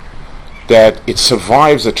that it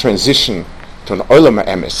survives a transition to an olam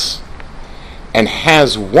emes and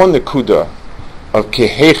has one nekuda of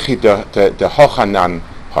kehechi the hochanan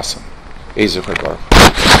hasan. Ezecher Baruch.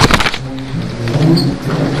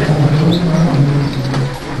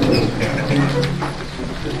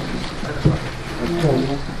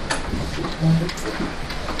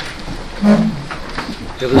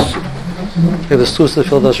 We have the students of the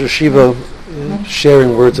Philadelphia Yeshiva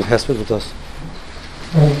sharing words of Hesped with us.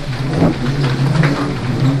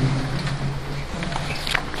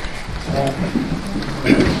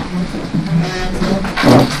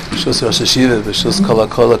 Shus Rosh Yeshiva, Shus Kol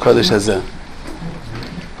HaKodesh Hazeh.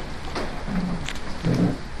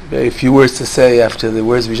 Very few words to say after the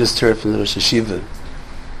words we just heard from the Rosh Yeshiva.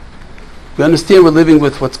 We understand we're living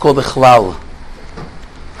with what's called a chalal,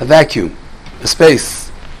 a vacuum, a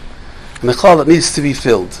space, and a chalal that needs to be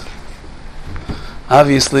filled.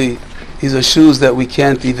 Obviously, these are shoes that we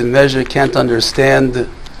can't even measure, can't understand.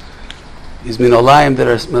 These minalayim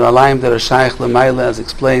that are shaykh l'mayla, as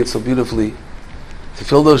explained so beautifully. To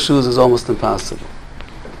fill those shoes is almost impossible.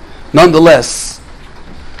 Nonetheless,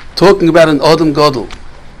 talking about an Odom Godel,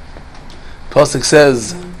 Pasuk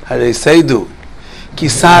says, Harei Seidu,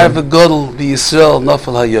 Kisar v'Godel b'Yisrael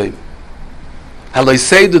nofel hayoyim. Haloi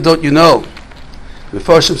Seidu, don't you know? The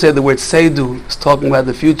Mefarshim say the word Seidu is talking about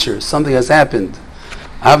the future. Something has happened.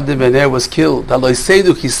 Avdi ben Er was killed. Haloi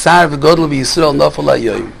Seidu, Kisar v'Godel b'Yisrael nofel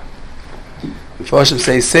hayoyim. The Mefarshim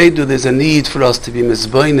say Seidu, there's a need for us to be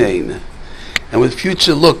mizboinein. And with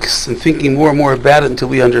future looks and thinking more and more about it until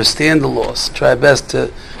we understand the loss, try our best to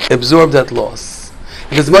absorb that loss.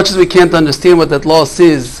 And as much as we can't understand what that loss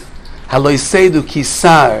is, haloi seidu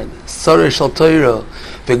kisar, sorry shal Torah,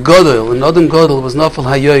 v'godol, and Odom Godol was nafal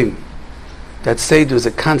hayoim. That seidu is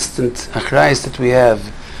a constant achrayis that we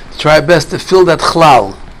have. To try our best to fill that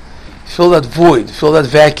chlal, fill that void, fill that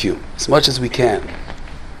vacuum, as much as we can.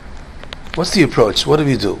 What's the approach? What do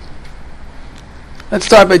we do? Let's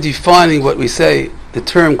start by defining what we say, the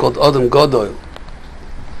term called Odom Godol.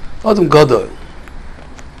 Odom Godol.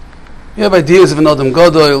 We have ideas of an Odom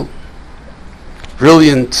Godol,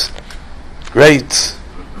 brilliant, great,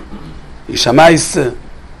 Yishamaise.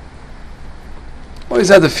 Always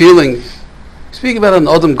had the feeling, speaking about an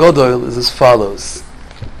Odom Godol is as follows.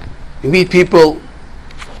 You meet people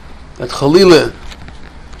that Chalila,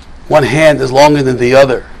 one hand is longer than the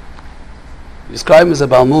other. You describe them as a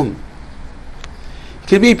Balmum.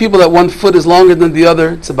 You can meet people that one foot is longer than the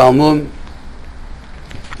other, it's a Balmum.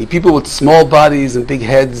 You people with small bodies and big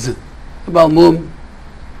heads, a Balmum.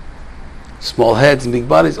 Small heads and big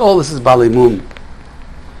bodies, all this is Balimum.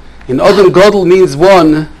 In Odom Godel means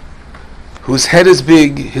one whose head is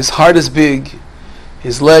big, his heart is big,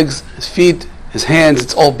 his legs, his feet, his hands,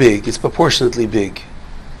 it's all big, it's proportionately big.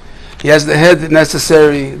 He has the head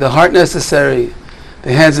necessary, the heart necessary,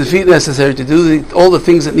 the hands and feet necessary to do all the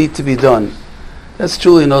things that need to be done. That's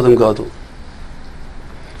truly an Odom Godel.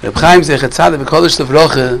 Reb Chaim Zecher Tzaddik v'Kodesh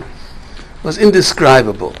Livrocha was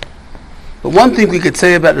indescribable. But one thing we could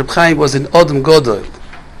say about Reb Chaim was an Odom Godel.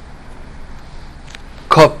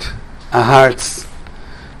 Cup, our hearts,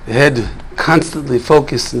 the head constantly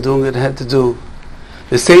focused and doing what it had to do.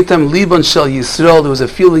 The same time, Liban Shal Yisrael, there was a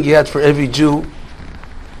feeling he had for every Jew.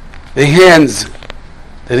 The hands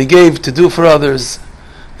that he gave to do for others,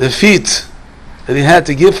 the feet that he had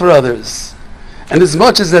to give for others. And as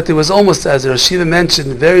much as that there was almost, as Rosh Yeshiva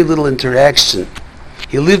mentioned, very little interaction.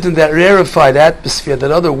 He lived in that rarefied atmosphere,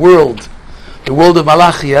 that other world, the world of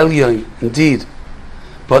Malachi Elyon, indeed.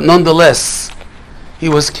 But nonetheless, he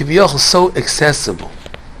was Kiviyachol so accessible.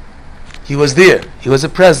 He was there. He was a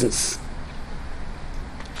presence.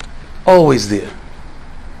 Always there.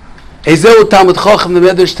 Ezeu Talmud Chacham, the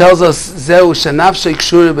Medrash tells us, Zeu shenafshei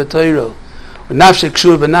kshura b'Torah, or nafshei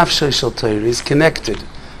kshura b'nafshei shel Torah. He's connected,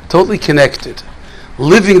 totally connected,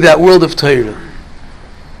 living that world of Torah.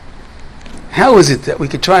 How is it that we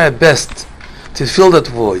could try our best to fill that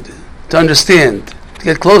void, to understand, to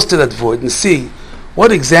get close to that void and see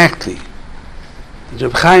what exactly did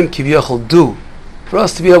Reb Chaim Kiviyachol do for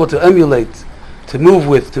us to be able to emulate, to move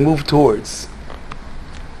with, to move towards?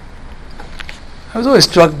 I was always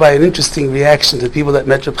struck by an interesting reaction to people that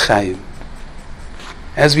met Reb Chaim.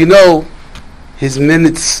 As we know, his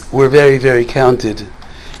minutes were very, very counted.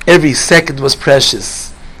 Every second was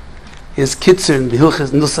precious. His kitzur,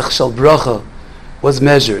 B'hilchas Nusach Shal Bracha, was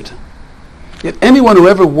measured. Yet anyone who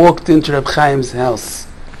ever walked into Reb Chaim's house,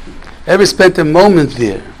 ever spent a moment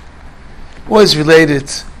there, always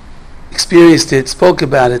related, experienced it, spoke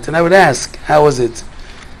about it, and I would ask, how was it?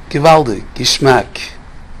 Gewaldig, Gishmak.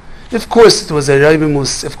 Of course it was a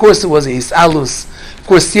Reibemus, of course it was a Isalus, of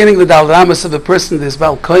course standing the Dal Ramas of a person, this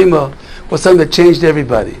Val Koima, was something that changed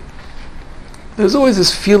everybody. There was always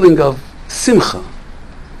this feeling of simcha,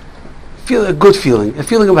 a good feeling, a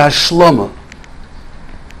feeling of hashlama.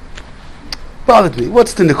 Bothered me.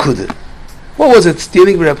 What's the nekuda? What was it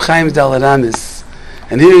standing with Reb Chaim's Dal Ramas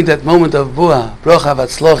and hearing that moment of Bua, Brocha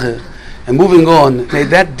Vatzloche, and moving on, made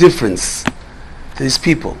that difference to these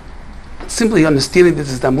people? Simply understanding this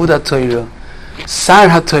is Damud HaTorah, Sar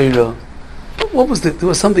HaTorah. What was there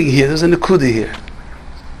was something here, there was a nekuda here.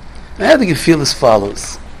 I had to feel as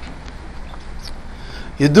follows.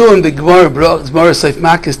 Yedum, the Gemara Seif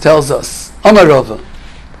Makis tells us, Amarova,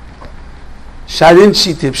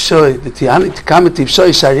 Sharinshi Tipshoi, the Tikama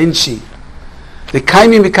Tipshoi Sharinshi, the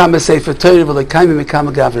Kaimi Mikama Sefer Torah, the Kaimi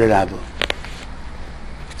Mikama Gavre Rabbo.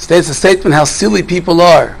 States a statement how silly people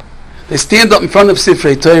are. They stand up in front of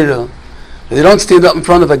Sifrei Torah, but they don't stand up in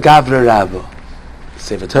front of a Gavre Rabbo.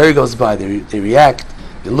 Sefer Torah goes by, they react,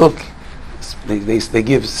 they look, they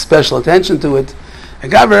give special attention to it. A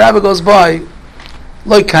Gavre Rabbo goes by,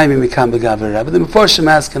 Loi Kaimi Mikam Begavre Rabbo. The Meforshim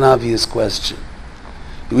ask an obvious question.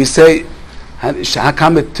 Do we say,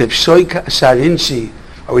 Shahakamet Tipshoi Sharinshi,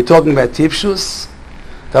 are we talking about Tipshus?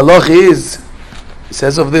 The halach is, it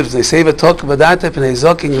says over there, they say Vatok Badata Pnei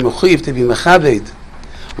Zoking Mechuyev to be Mechabed.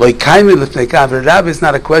 Loi Kaimi Lefnei Gavre Rabbo is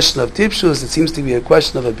not a question of Tipshus, it seems to be a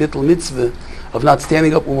question of a bittul mitzvah, of not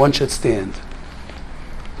standing up when one should stand.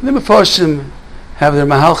 The Meforshim have their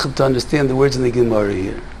mahalchim to understand the words in the Gemara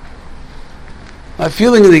here. My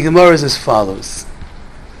feeling in the Gemara is as follows.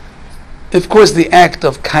 Of course, the act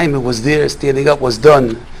of kaima was there, standing up was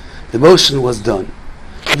done, the motion was done.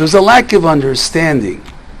 But there was a lack of understanding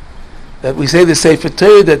that we say the Sefer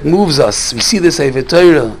Torah that moves us. We see the Sefer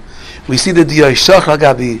Torah. We see the Diyai Shach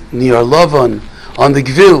Agabi Niyar Lavan on the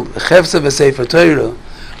Gvil, the Chefsa of the Sefer Torah.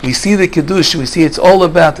 We see the Kedusha. We see it's all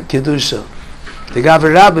about the Kedusha. The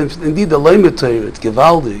Gavre Rabbi, indeed the Leimet Torah, it's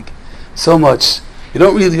Gevaldig, so much. You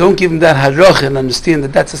don't give him that harach and understand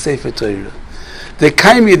that that's a Sefer Torah. The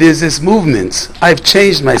kaimid is this movement. I've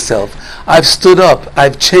changed myself. I've stood up.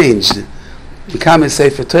 I've changed. Become a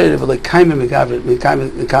Sefer Torah, but like kaimid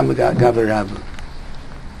Gavre Rabbi.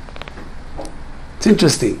 It's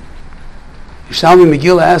interesting. Yishalmi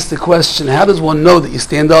Megillah asked the question, how does one know that you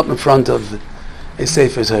stand up in front of a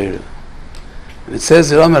Sefer Torah? And it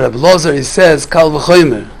says, Rabbi Lozer, he says, Kal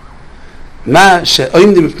v'choymer, Ma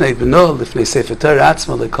she'oimdim ifnei b'no, l'fnei Sefer Torah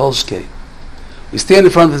atzma le'kol shkei. We stand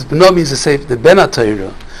in front of this b'no means the Ben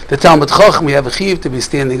HaTorah. The Talmud Chacham, we have a chiv to be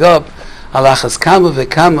standing up, alachas kama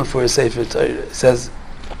v'kama for a Sefer Torah. It says,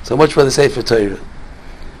 so much for the Sefer Torah.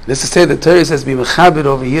 This is to say the Torah says, be mechabed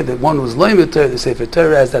over here, that one who's loyim with Torah, the Sefer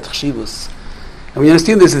Torah has that chshivus. And we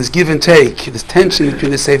understand this give and take, this tension between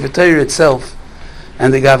the Sefer Torah itself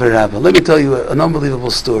and the Gavre Rabba. Let me tell you an unbelievable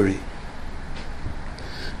story.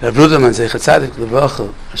 Rav Ruderman Zeichat Tzadik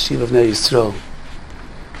L'Bracha, Hashiv of Ner Yisrael,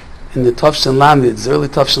 in the Tavshin Lamids, early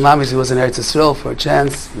Tavshin Lamids, he was in Eretz Yisrael for a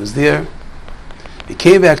chance. He was there. He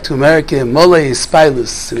came back to America, Molei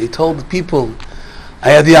Spilus, and he told the people, I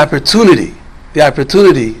had the opportunity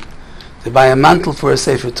to buy a mantle for a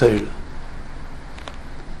Sefer Torah.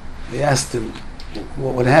 They asked him,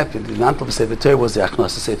 what would happen? The mantle for Sefer Torah was the Achnas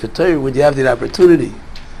Sefer Torah. Would you have the opportunity?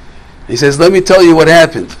 He says, let me tell you what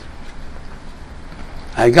happened.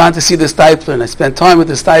 I had gone to see the Stipler, and I spent time with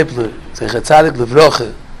the Stipler, Zeichat Tzadik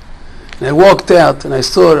L'Vrocha. And I walked out, and I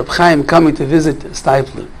saw Reb Chaim coming to visit the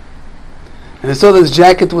Stipler. And I saw that his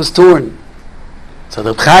jacket was torn. So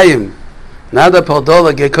Reb Chaim, Nada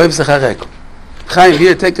Paldola Gekoiv Secharek. Chaim,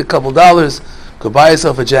 here, take a couple dollars, go buy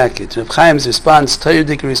yourself a jacket. Reb Chaim's response,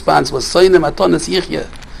 Torah-dik response was, Soinem Atonas Yichya.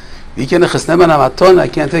 I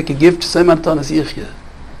can't take a gift, Soinem Atonas Yichya.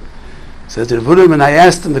 Says Rav Ruderman, I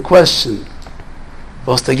asked him the question,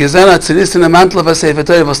 was der gesehen hat zerriss in a mantle of a Sefer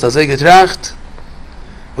Torah, was das getracht?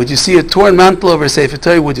 Would you see a torn mantle over a Sefer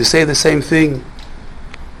Torah, would you say the same thing?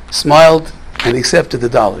 Smiled and accepted the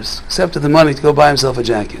dollars, accepted the money to go buy himself a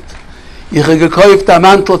jacket. Ich habe gekauft a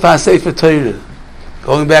mantle for a Sefer Torah.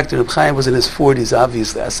 Going back to Reb Chaim was in his 40s,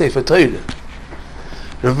 obviously, a Sefer Torah.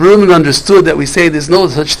 Rav Ruderman understood that we say there's no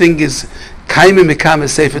such thing as Kaimim Mekam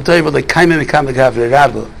Sefer Torah, but like Kaimim Mekam Gavre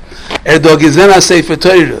Rabba. Da gesehen a Sefer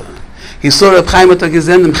Torah. He saw Reb Chaim hat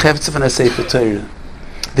gesehen im Hefze von a Sefer Torah.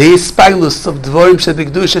 The Spaglus of Dvorim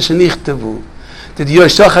Shebekdusha Shenichtavu. Did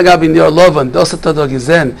Yoshach Hagab in your love and Dosa Tadog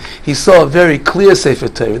Gizen, he saw a very clear Sefer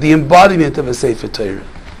Torah, the embodiment of a Sefer Torah.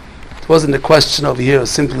 It wasn't a question over here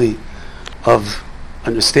simply of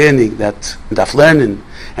understanding that daf learning,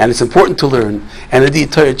 and it's important to learn, and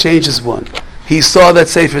indeed Torah changes one. He saw that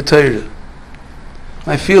Sefer Torah.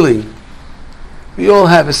 My feeling, we all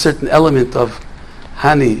have a certain element of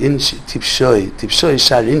Hani, Inchi, Tipshoi,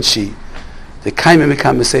 Shar Inchi, the Kaim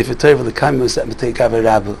become a Sefer Torah, the Kaim was that Matei Kaver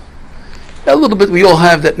Rabba. A little bit, we all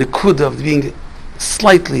have that Nikud of being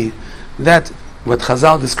slightly that, what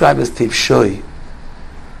Chazal described as Tipshoi.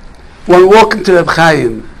 One walked into Reb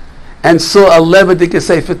Chaim and saw a Lebedik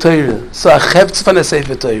Sefer Torah, saw a Chefetz van a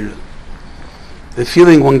Sefer Torah. The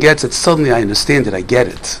feeling one gets it, suddenly I understand it, I get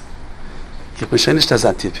it. I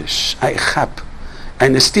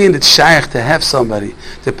understand it's shaykh to have somebody,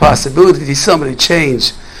 the possibility to see somebody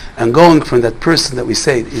change, and going from that person that we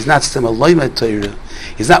say, he's not still a loimet Torah,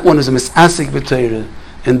 he's not one who's a misasik b'Torah,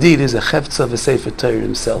 indeed he's a chefetz of a Sefer Torah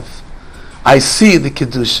himself. I see the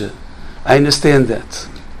Kedusha, I understand that.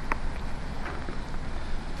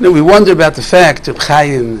 Now we wonder about the fact of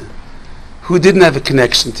Chaim, who didn't have a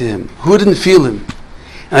connection to him, who didn't feel him.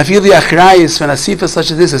 And I feel the achrayis when a sifa such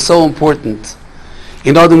as this is so important.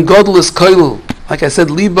 In Adam Godel is koil, like I said,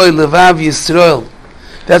 Liboy Levav Yisrael.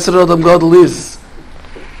 That's what Adam Godel is.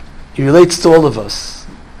 He relates to all of us.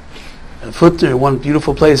 And Footner, one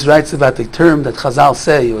beautiful place, writes about the term that Chazal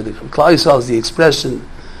say, or the Klal Yisrael is the expression.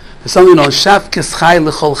 There's something known, Shavkes Chai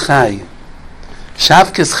L'chol Chai.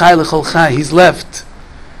 Shavkes Chai L'chol Chai. He's left.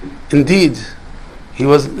 Indeed, he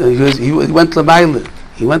went L'mayla.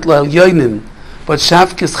 He went L'Yonim. But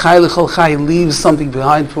Shavkes Chai L'chol Chai leaves something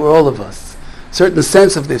behind for all of us. Certain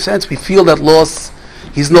sense of the sense we feel that loss.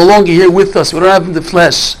 He's no longer here with us. We don't have him in the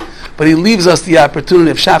flesh, but he leaves us the opportunity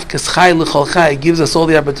of Shavkes Chai L'chol Chai. He gives us all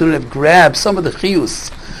the opportunity of grab some of the chiyus,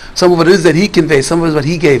 some of what it is that he conveys, some of it is what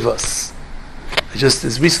he gave us. Just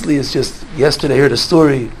as recently as just yesterday, I heard a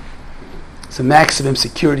story. It's a maximum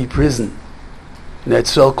security prison in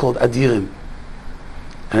Israel called Adirim.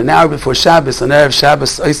 And an hour before Shabbos, on Erev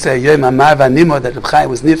Shabbos, Oisei Yom Amar V'Animo, that Reb Chaim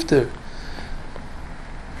was nifter.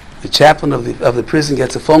 The chaplain of the prison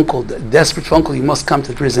gets a phone call, a desperate phone call, you must come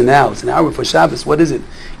to the prison now. It's an hour before Shabbos. What is it?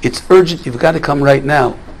 It's urgent, you've got to come right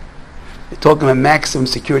now. You're talking about maximum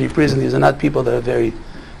security prison. These are not people that are very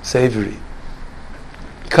savory.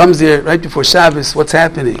 He comes there right before Shabbos. What's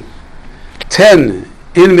happening? 10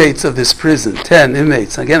 inmates of this prison, 10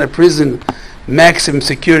 inmates. Again, a prison, maximum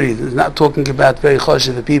security. They're not talking about very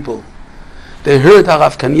choshev people. They heard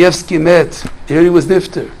Harav Kanievsky met. They heard he was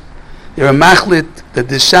nifter. They were machlit that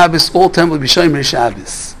this Shabbos, all temple will be Shomer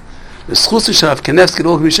Shabbos. The schus of Harav Kanievsky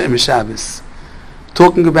all will be Shomer Shabbos.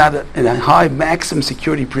 Talking about it in a high maximum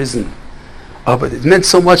security prison. Oh, but it meant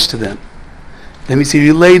so much to them. Let me see,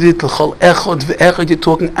 related to Chol Echod Ve'echod, you're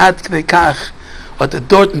talking Ad Kvekach, or the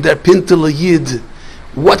Dorten der Pintel Yid.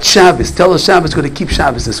 What Shabbos? Tell us Shabbos going to keep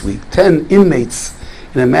Shabbos this week. 10 inmates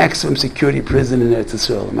in a maximum security prison in Eretz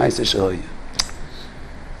Yisrael.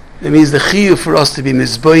 It means the chiyuv for us to be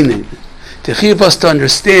mizboinen, the chiyuv for us to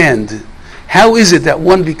understand how is it that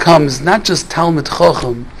one becomes not just Talmud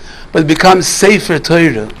Chacham, but becomes Sefer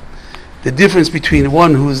Torah. The difference between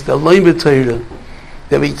one who's the Loimed Torah,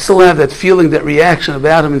 that we still have that feeling, that reaction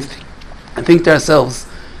about him, and think to ourselves,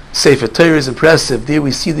 Sefer Torah is impressive. There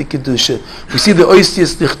we see the Kedusha. We see the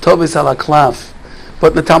Oistius Nichtovis ala Klaf.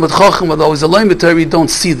 But in the Talmud Chacham, although it's a Loimed Torah, we don't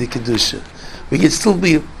see the Kedusha. We can still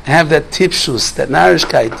have that tipshus, that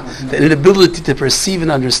narishkeit, that inability to perceive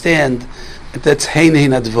and understand that that's hein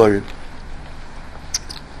advorim.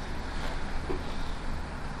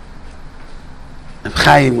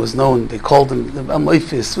 Chaim was known, they called him the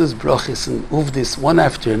Amoifis, was Brochis and Uvdis, one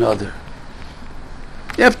after another.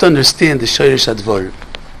 You have to understand the Shoirish Advorim.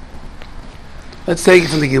 Let's take it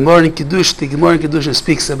from the Gemara in Kiddush. The Gemara in Kiddush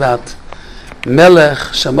speaks about Melech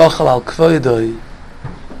Shamochal al Kvoidoi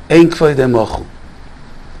Ein Kvoidei Mochu.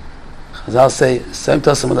 Chazal say, Sem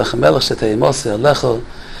Tosam Alech Melech Shetei Mose Alecho.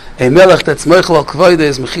 A Melech that's Mochal al Kvoidoi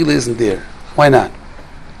is Mechila isn't there. Why not?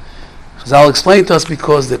 Chazal explained to us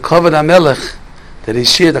because the Kovod HaMelech that he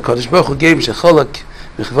shared, the Kodesh Baruch Hu gave Shecholak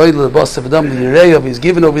Mechvoid Lebos Avdam L'Yireyav, he's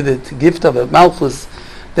given over the gift of a Malchus,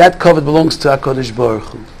 that Kovod belongs to HaKodesh Baruch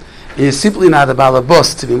Hu. He is simply not a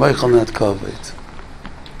Balabos to be Mochal in that Kovod.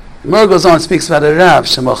 The Gemara goes on and speaks about a Rav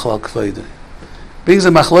Shemochal al Kvoidoi. Brings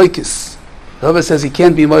a Machloikis. The Rebbe says he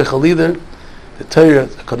can't be Mochal either. The Torah,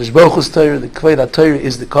 the Kodesh Baruch Hu's Torah, the Kvod HaTorah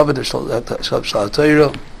is the Kovod of Shal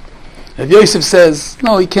Torah. If Yosef says,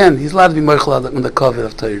 no, he can. He's allowed to be Mochal on the Kovod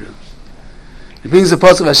of Torah. He brings the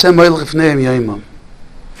pasuk of Hashem Moilech Ifneim Yoimam.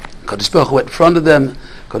 Kadosh Baruch Hu went in front of them.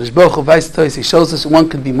 Kadosh Baruch Hu Vayis he shows us one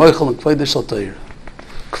can be Moichel and Kvoidah Shal Torah.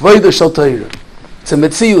 Kvoidah Shal Torah. It's a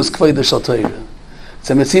Metzius Kvoidah Shal Torah. It's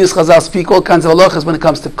a Metzius Chazal speak all kinds of halachas when it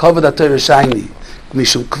comes to Kavod Torah Shani.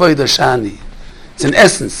 Mishum Kvoidah Shani. It's an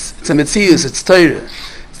essence. It's a Metzius. It's Torah.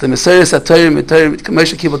 It's the Messiah Torah,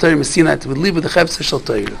 Moshe Kibbutz Torah, Messina, to live with the Chefzer Shal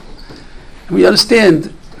Torah. And we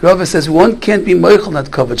understand, Rava says one can't be Moichel not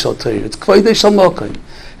Kavod Shal Torah. It's Kvoidah Shal Mokim.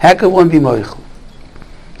 How can one be Moichel?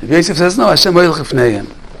 The Yosef says, no, Hashem Moilech Ifneihem.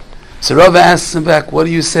 So Rava asks him back, what are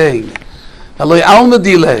you saying? Aloi Alma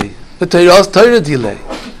delay. The Torah delay.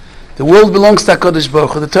 The world belongs to HaKadosh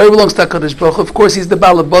Baruch Hu. The Torah belongs to HaKadosh Baruch Hu. Of course, he's the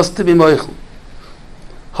Balabas to be Moichel.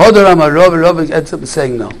 Hodar Amar Rava ends up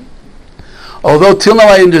saying no. Although till now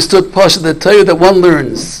I understood Pasha, the Torah that one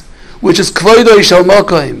learns, which is Kvoidoi Shal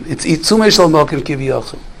Mokim, it's Itzumei Shal Mokim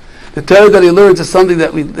Kiviyachim. The Torah that he learns is something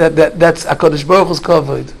that's HaKadosh Baruch Hu's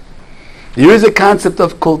Kavod. There is a concept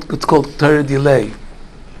of it's called Torah delay.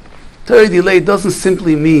 Torah delay doesn't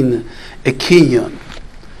simply mean a kinyan.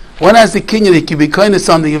 One has the kinyan, it can be kind of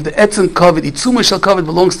something. If the etzem kavod, itzuma shel kavod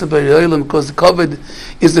belongs to Bari Olam, because the kavod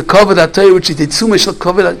is the kavod HaTorah, which is itzuma shel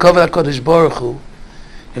kavod HaKadosh Baruch Hu.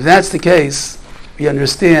 If that's the case, we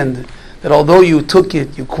understand that although you took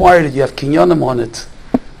it, you acquired it, you have kinyanim on it,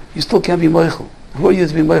 you still can't be moichel. Who are you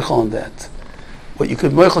to be moichel on that? What you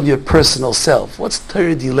could moichel on your personal self. What's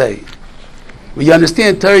Torah delay? Well, you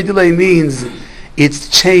understand Torah delay means it's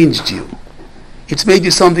changed you. It's made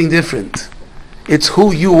you something different. It's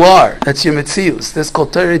who you are. That's your metzius. That's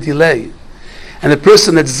called Torah delay. And the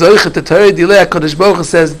person that's zoichet the Torah delay, HaKadosh Baruch Hu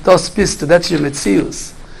says, das bist du, that's your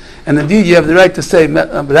metzius. And indeed, you have the right to say, he's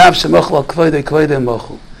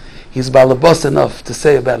balabas enough to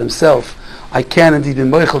say about himself, I can indeed be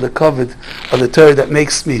moichel the kavod of the Torah that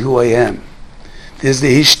makes me who I am. There's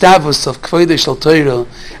the hishtavus of Kvoidei Shal Torah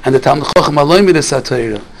and the Talmud Chacham Aloy Midas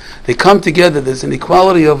HaTorah. They come together. There's an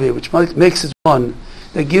equality over here which makes it one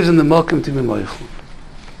that gives them the mokum to be moichel.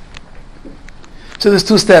 So there's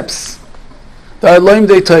two steps. There are Loim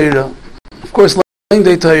Dei Torah, of course Loim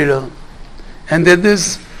Dei Torah, and then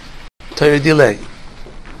there's Torah delay.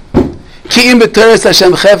 Ki im b'Torah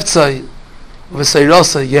Hashem cheftzai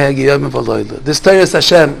v'seirasa yehegi yom v'loyla. This Torah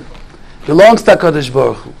Hashem belongs to HaKadosh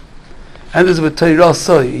Baruch Hu. And there's with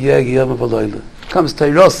Teirasai, Yagi Yom V'Loyla. Comes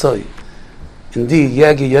Teirasai. Indeed,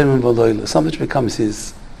 Yagi Yom V'Loyla. Something which becomes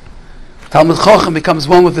his. Talmud Chacham becomes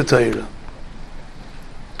one with the Torah.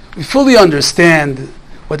 We fully understand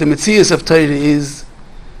what the Metzius of Torah is.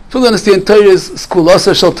 Fully understand Torah is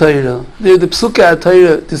Skulasa Shal Torah. The Psukkah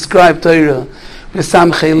Torah describe Torah.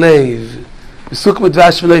 V'Samchei Leiv. V'Suk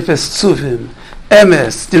Medvash V'Leifes Tzuvim.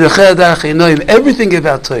 Emes. Direchei Adarach Einoim. Everything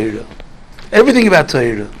about Torah. Everything about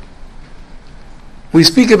Torah. We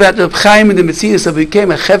speak about Reb Chaim and the Metzius that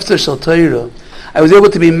became a Chefzer Shal Torah. I was able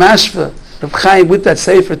to be mashva Reb Chaim with that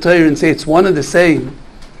Sefer Torah and say it's one and the same.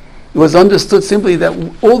 It was understood simply that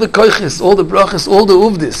all the koiches, all the brachas, all the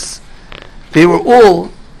uvdis, they were all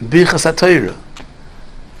birchas HaTorah.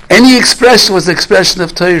 Any expression was the expression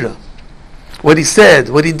of Torah. What he said,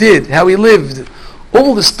 what he did, how he lived,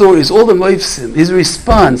 all the stories, all the moifsim, his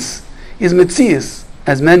response, his Metzius,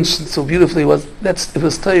 as mentioned so beautifully, it was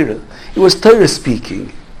Torah. It was Torah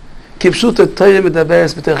speaking. Because it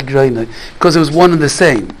was one and the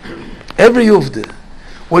same. Every uvda,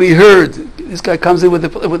 what he heard, this guy comes in with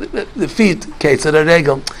the feet,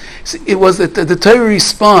 it was the Torah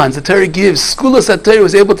responds, the Torah gives. Skulas HaTorah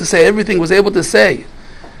was able to say everything, was able to say.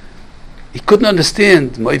 He couldn't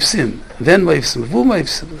understand Moifsim, then Moifsim, Vu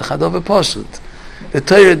Moifsim, the Chadov Pashut. The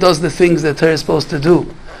Torah does the things that the Torah is supposed to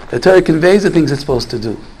do. The Torah conveys the things it's supposed to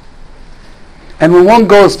do. And when one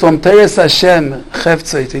goes from Teres Hashem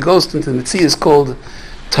Cheftzeit, he goes into the Metzius called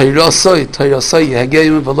Teirasoi,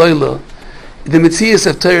 Hageyim V'Loyla. The Metzius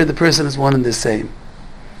of Torah, the person is one and the same.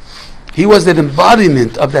 He was the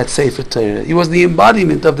embodiment of that Sefer Torah. He was the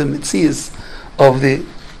embodiment of the Metzius of the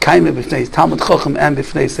Chaim B'fnei, Talmud Chacham and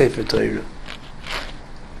B'fnei Sefer Torah.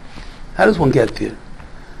 How does one get there?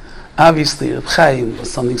 Obviously, Reb Chaim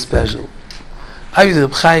was something special. Obviously,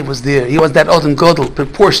 Reb Chaim was there. He was that Odin Godel,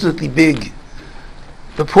 proportionately big.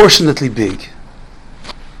 Proportionately big.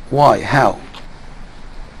 Why? How?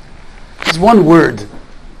 There's one word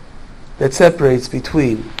that separates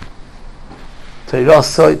between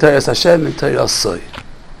Teres Hashem and Teirasoi.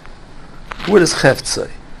 The word is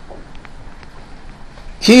Cheftzai.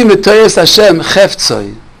 Ki Teres Hashem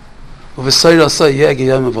Cheftzai u'v'Seirasoi Yegi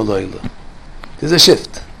Yom V'Loyla. There's a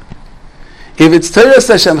shift. If it's Teres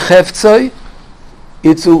Hashem Cheftzai,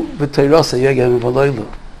 it's v'Teirasoi Yegi Yom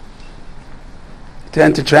V'Loyla.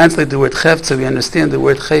 Then to translate the word chefetz, we understand the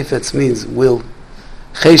word chayfetz means will.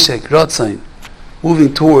 Cheshek, rotzain,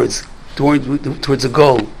 moving towards a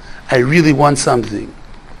goal. I really want something.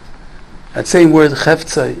 That same word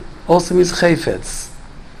chefetz also means chayfetz.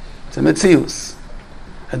 It's a metzius.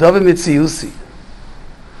 A davar metziusi.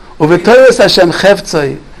 Uvetoras Hashem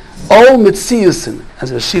chefetz, all metziusin,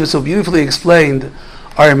 as Rashiva so beautifully explained,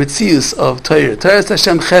 are a metzius of Torah. Toras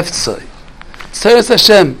Hashem chefetz. It's Toras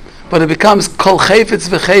Hashem. But it becomes kol chayfetz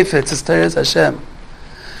v'chayfetz. It's Toras Hashem.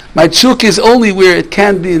 My chuk is only where it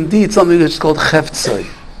can be indeed something that's called cheftzai.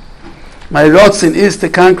 My rotzin is to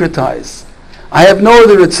concretize. I have no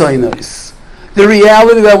other rotzainos. The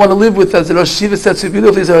reality that I want to live with, as the Rosh Hashiva said so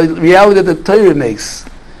beautifully, is a reality that the Torah makes.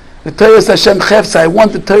 The Torah is Hashem cheftzai. I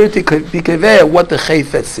want the Torah to be kaveh what the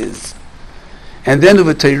chayfetz is. And then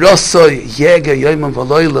with Torah yega yoimam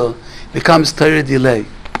v'loila becomes Torah delay.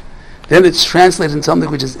 Then it's translated in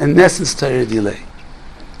something which is in essence Torah delay.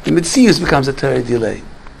 The Metzius becomes a Torah delay.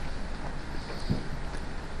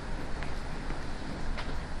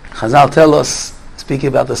 Chazal tell us, speaking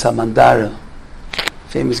about the Samandara,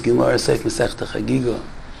 famous Gemara Seif Masechta Chagiga,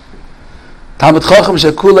 Talmud Chacham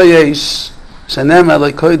shekula yesh, shenem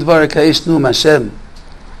aloi koi dvar kaish num Hashem.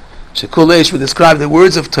 Shekula yesh, we describe the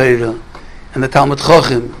words of Torah, and the Talmud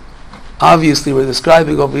Chacham. Obviously, we're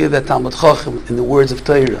describing over here that Talmud Chacham in the words of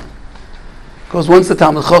Torah. Because once the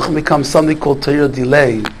Talmud Chacham becomes something called Torah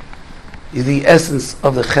delay, is the essence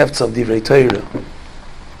of the chefetz of Divrei Torah.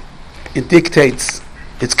 It dictates,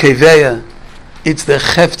 it's keveya, it's the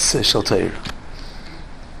chefetz shel Torah.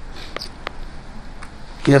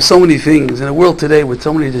 You have so many things in a world today with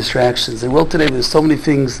so many distractions. In a world today with so many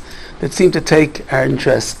things that seem to take our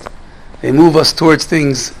interest. They move us towards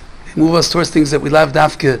things. They move us towards things that we lav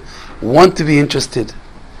dafka want to be interested.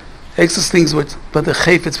 Takes us things, but the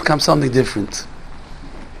chayfetz becomes something different.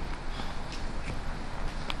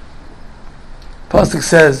 Pasuk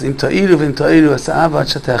says, "Im ta'iru v'im ta'iru asa'ava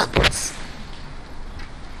shatechpotz."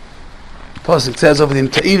 Pasuk says over the im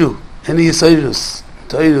ta'iru, any yisairus,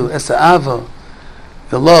 ta'iru asa'ava,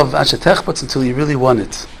 the love ashatechpotz until you really want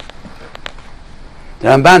it. The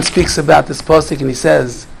Ramban speaks about this pasuk and he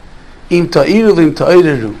says, "Im ta'iru v'im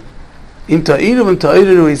ta'iru." Im ta'iru v'im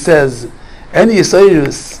ta'iru, he says, any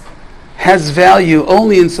yisairus has value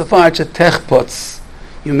only insofar as techpots,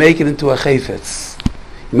 you make it into a chayfetz.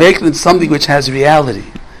 You make it into something which has reality,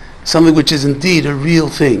 something which is indeed a real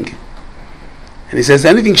thing. And he says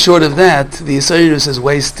anything short of that, the Yisraelus is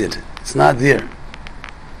wasted. It's not there.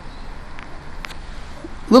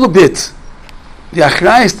 A little bit, the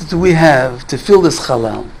achrayus that we have to fill this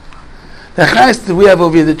halal, the achrayus that we have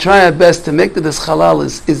over here to try our best to make that this halal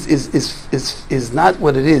is not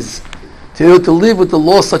what it is. To be able to live with the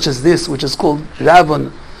law such as this, which is called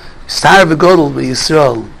Rabban, Star V'Godel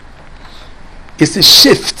B'Yisrael, is to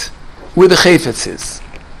shift where the chayfetz is.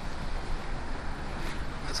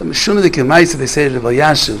 So Meshuna de Kemaisa, they say to Rav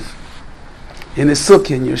Yashiv, in a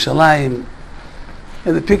sukkah in Yerushalayim,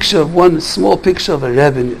 and the picture of one small picture of a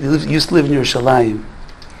Rebbe, he used to live in Yerushalayim.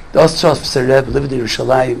 The Ostrov Rebbe lived in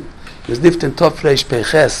Yerushalayim. He was nifted in Tov Reish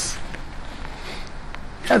Peches.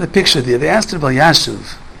 He had the picture there. They asked Rav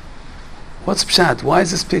Yashiv, what's pshat? Why is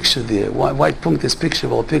this picture there? Why punk this picture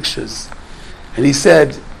of all pictures? And he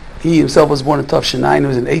said, he himself was born in Tov Shenai. He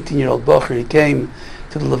was an 18-year-old bocher. He came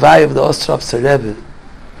to the Levai of the Ostrov Rebbe.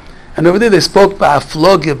 And over there they spoke by a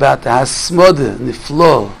flog about the hasmoda, the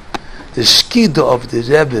flow, the shkida of the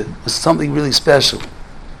Rebbe was something really special.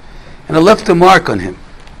 And it left a mark on him.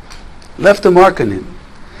 And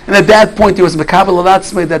at that point he was mekabel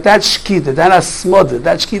alatzmei that shkida, that hasmoda,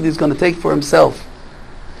 that shkida is going to take for himself.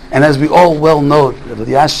 And as we all well know, Rav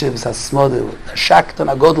Yashiv's hasmoda, Shaktan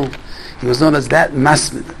Agodl, he was known as that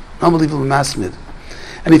masmid, unbelievable masmid.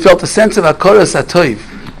 And he felt a sense of akoras atoiv.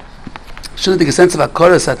 Shouldn't think a sense of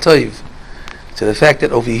akoras atoiv to the fact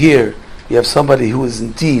that over here you have somebody who is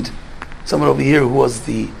indeed someone over here who was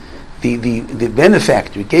the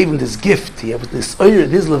benefactor. He gave him this gift. He had this oyer,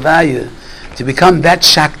 his levaya, to become that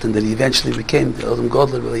shaktan that he eventually became, the Odom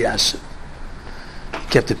Godler Rav Yashiv. He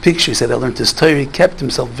kept a picture. He said, I learned this Torah. He kept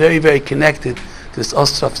himself very, very connected to this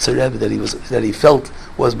Ostrov Rebbe that he felt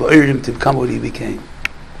was ba'ir him to become what he became.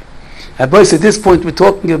 At this point we're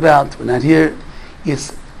talking about, we're not here,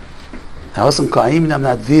 it's Chaim, I'm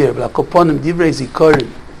not there, but Akoponim, Divrei Zikorin,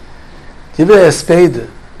 Divrei Hesped,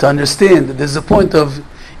 to understand that there's a point of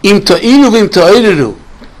Im Ta'iru V'Im Ta'iru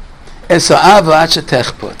Esa'ava Acha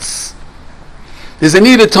Techpots. There's a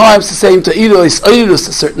need at times to say Im Ta'iru Esa'irus,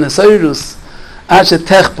 a certain Esa'irus Acha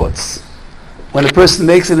Techpots. When a person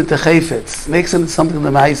makes it into Chayfetz, makes it into something in the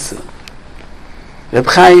Ma'isa. Reb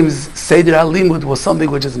Chaim's Seder HaLimud was something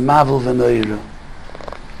which is Mavel V'Noira.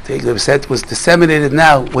 the said was disseminated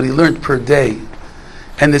now, what he learned per day.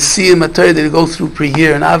 And the Siyum HaTorah that he go through per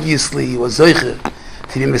year, and obviously he was Zoiche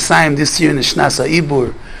to be Messiah this year in the Shnas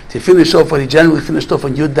HaIbur, to finish off what he generally finished off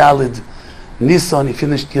on Yud Daled Nisan, he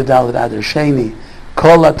finished Yud Daled Adar Sheni,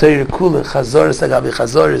 Kol HaTorah Kula, Chazoris Agabi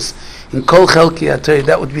Chazoris, in Kol Chelki HaTorah,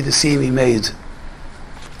 that would be the Siyum he made.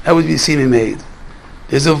 That would be the Siyum he made.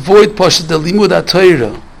 There's a void Poshet the Limud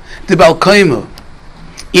HaTorah, the Baal Koima,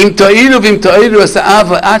 Im Ta'iru as the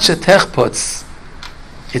Ava Acha Techpots.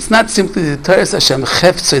 It's not simply the Torah Hashem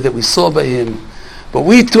Cheftzei that we saw by him, but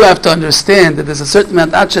we too have to understand that there's a certain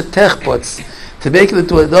amount Acha Techpots to make it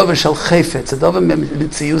into a Dover Shal Chefetz, a Dover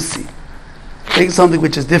Mitziyusi. Take something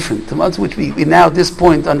which is different, the ones which we now at this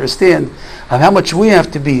point understand of how much we have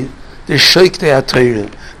to be the Sheikh de HaTorah,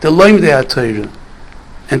 the Loim de HaTorah,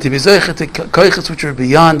 and to be Zoichet to Koiches which are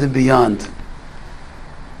beyond and beyond.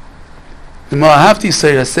 The Ma'ahavti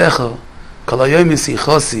Seirasecha, Kol Hayom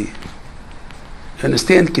Yisichosi. You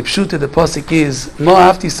understand, Kipshuta, the Pasuk is,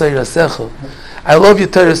 Ma'ahavti Seirasecha. I love your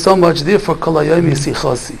Torah so much, therefore Kol Hayom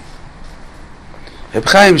Yisichosi. Reb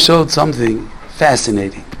Chaim showed something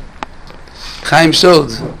fascinating. Chaim showed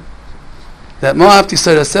that Ma'ahavti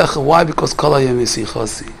Seirasecha, why? Because Kol Hayom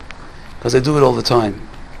Yisichosi. Because I do it all the time.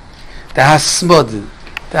 The Hasmod,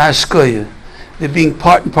 the Hashkoya, the being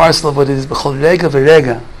part and parcel of what it is, B'chol Rega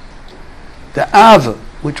V'Rega. The Ava,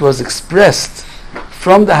 which was expressed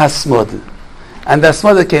from the Hasmod, and the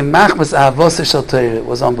Hasmod came Machmas Avos Shel Torah,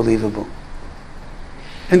 was unbelievable.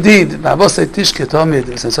 Indeed, Avos Tishke Tomid,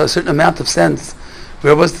 there was a certain amount of sense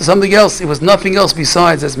where it was something else, it was nothing else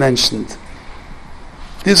besides as mentioned.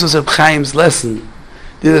 This was Reb Chaim's lesson.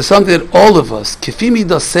 There is something that all of us, Kefimi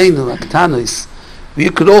Doseinu, Aktanos, we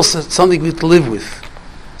could also, something we could live with.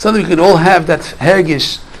 Something we could all have that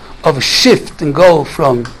hergish of a shift and go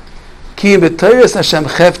from Ki b'Torah Hashem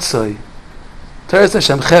Cheftzoi, Torah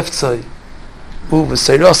Hashem Cheftzoi,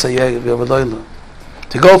 u'v'Seirosa Ye'V'Loila.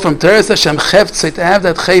 To go from Torah Hashem Cheftzoi to have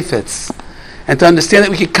that Chefetz, and to understand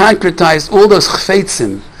that we can concretize all those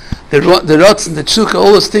Chefetzim, the Rotz and the Tshuka,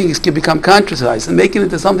 all those things can become concretized and make it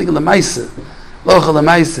into something L'maisa, Locha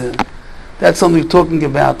L'maisa. That's something we're talking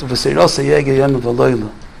about, v'Seirosa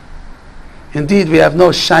Ye'V'Loila. Indeed, we have no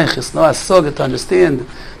Shaychus, no Asoga to understand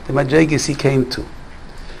the Madregas he came to.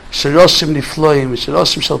 Sheroshim Nifloim,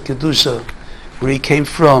 Sheroshim Shal Kedusha, where he came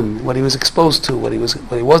from, what he was exposed to, what he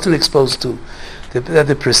wasn't exposed to,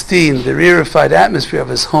 the pristine, the rarefied atmosphere of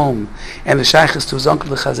his home, and the shaykhs to his uncle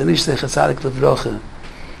the Chazanish Zechasadik Levrocha.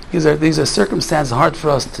 These are circumstances hard for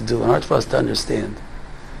us to do and hard for us to understand.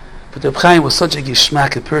 But Reb Chaim was such a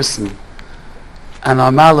gishmak person, an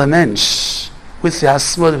amala mensch, with the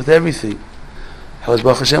asmod, with everything. I was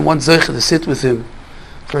Baruch Hashem one zoicha to sit with him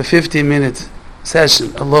for a 15-minute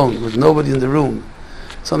session alone with nobody in the room.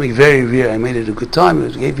 Something very rare. I made it a good time.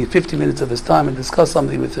 He gave me 50 minutes of his time and discussed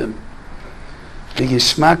something with him. The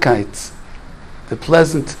Yishmakite, the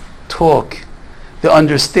pleasant talk, the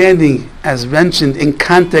understanding, as mentioned in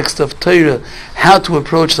context of Torah, how to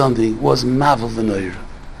approach something, was Mavel V'Noira.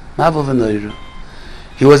 Mavel V'Noira.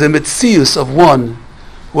 He was a Metzius of one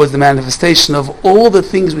who was the manifestation of all the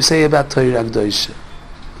things we say about Torah Akdosha.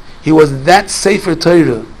 He was that Sefer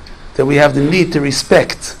Torah that we have the need to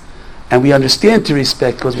respect, and we understand to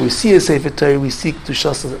respect, because when we see a Sefer Torah, we seek to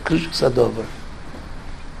Sadover.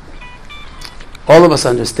 All of us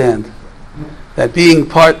understand that being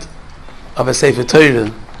part of a Sefer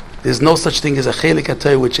Torah, there's no such thing as a Chelik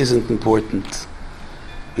HaTorah which isn't important.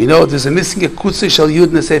 We know there's a missing a Kutzei Shal Yud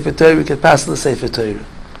in a Sefer Torah, we can pass the Sefer Torah.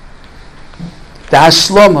 The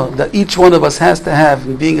Hashlama that each one of us has to have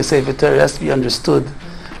in being a Sefer Torah has to be understood,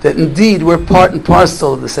 that indeed we're part and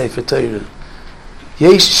parcel of the Sefer Torah.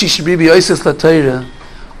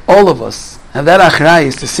 All of us have that achrayus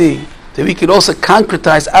is to see that we could also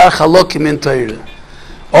concretize our chalokim in Torah.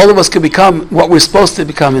 All of us could become what we're supposed to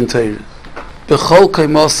become in Torah. B'chol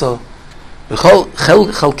kaimoso, b'chol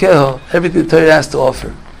chalkeho, everything Torah has to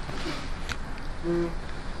offer.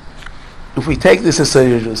 If we take this as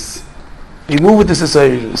we move with this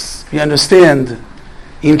as we understand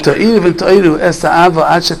Im to'iru v'to'iru es ha'ava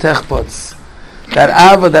ad shetechpots. That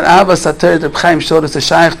ava sater that Chaim showed us, the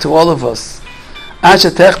shaykh to all of us. Ad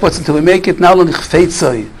shetechpots, until we make it not only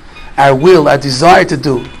chfeitzoi, our will, our desire to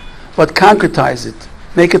do, but concretize it,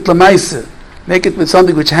 make it lamaisa, make it with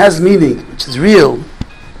something which has meaning, which is real.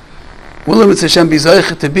 Will it Hashem be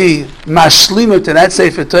zoich to be mashlimer to that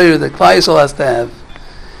Sefer Torah that Klal Yisrael has to have,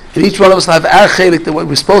 and each one of us will have our chelik, that what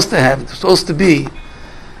we're supposed to have, it's supposed to be.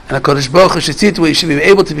 And HaKadosh Baruch Hu should see to where you should be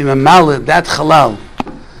able to be mamala, that halal.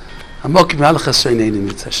 Amokim Malachas Sheineinim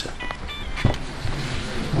Yitzhashem.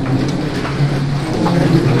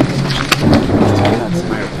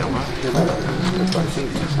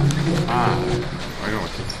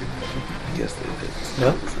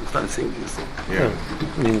 Trying to sing this. Yeah.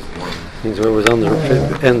 Means where it was on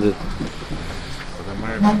ended.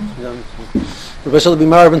 Rabbi shall be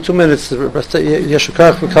married in 2 minutes.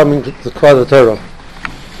 Yeshukach becoming the Quad of Torah.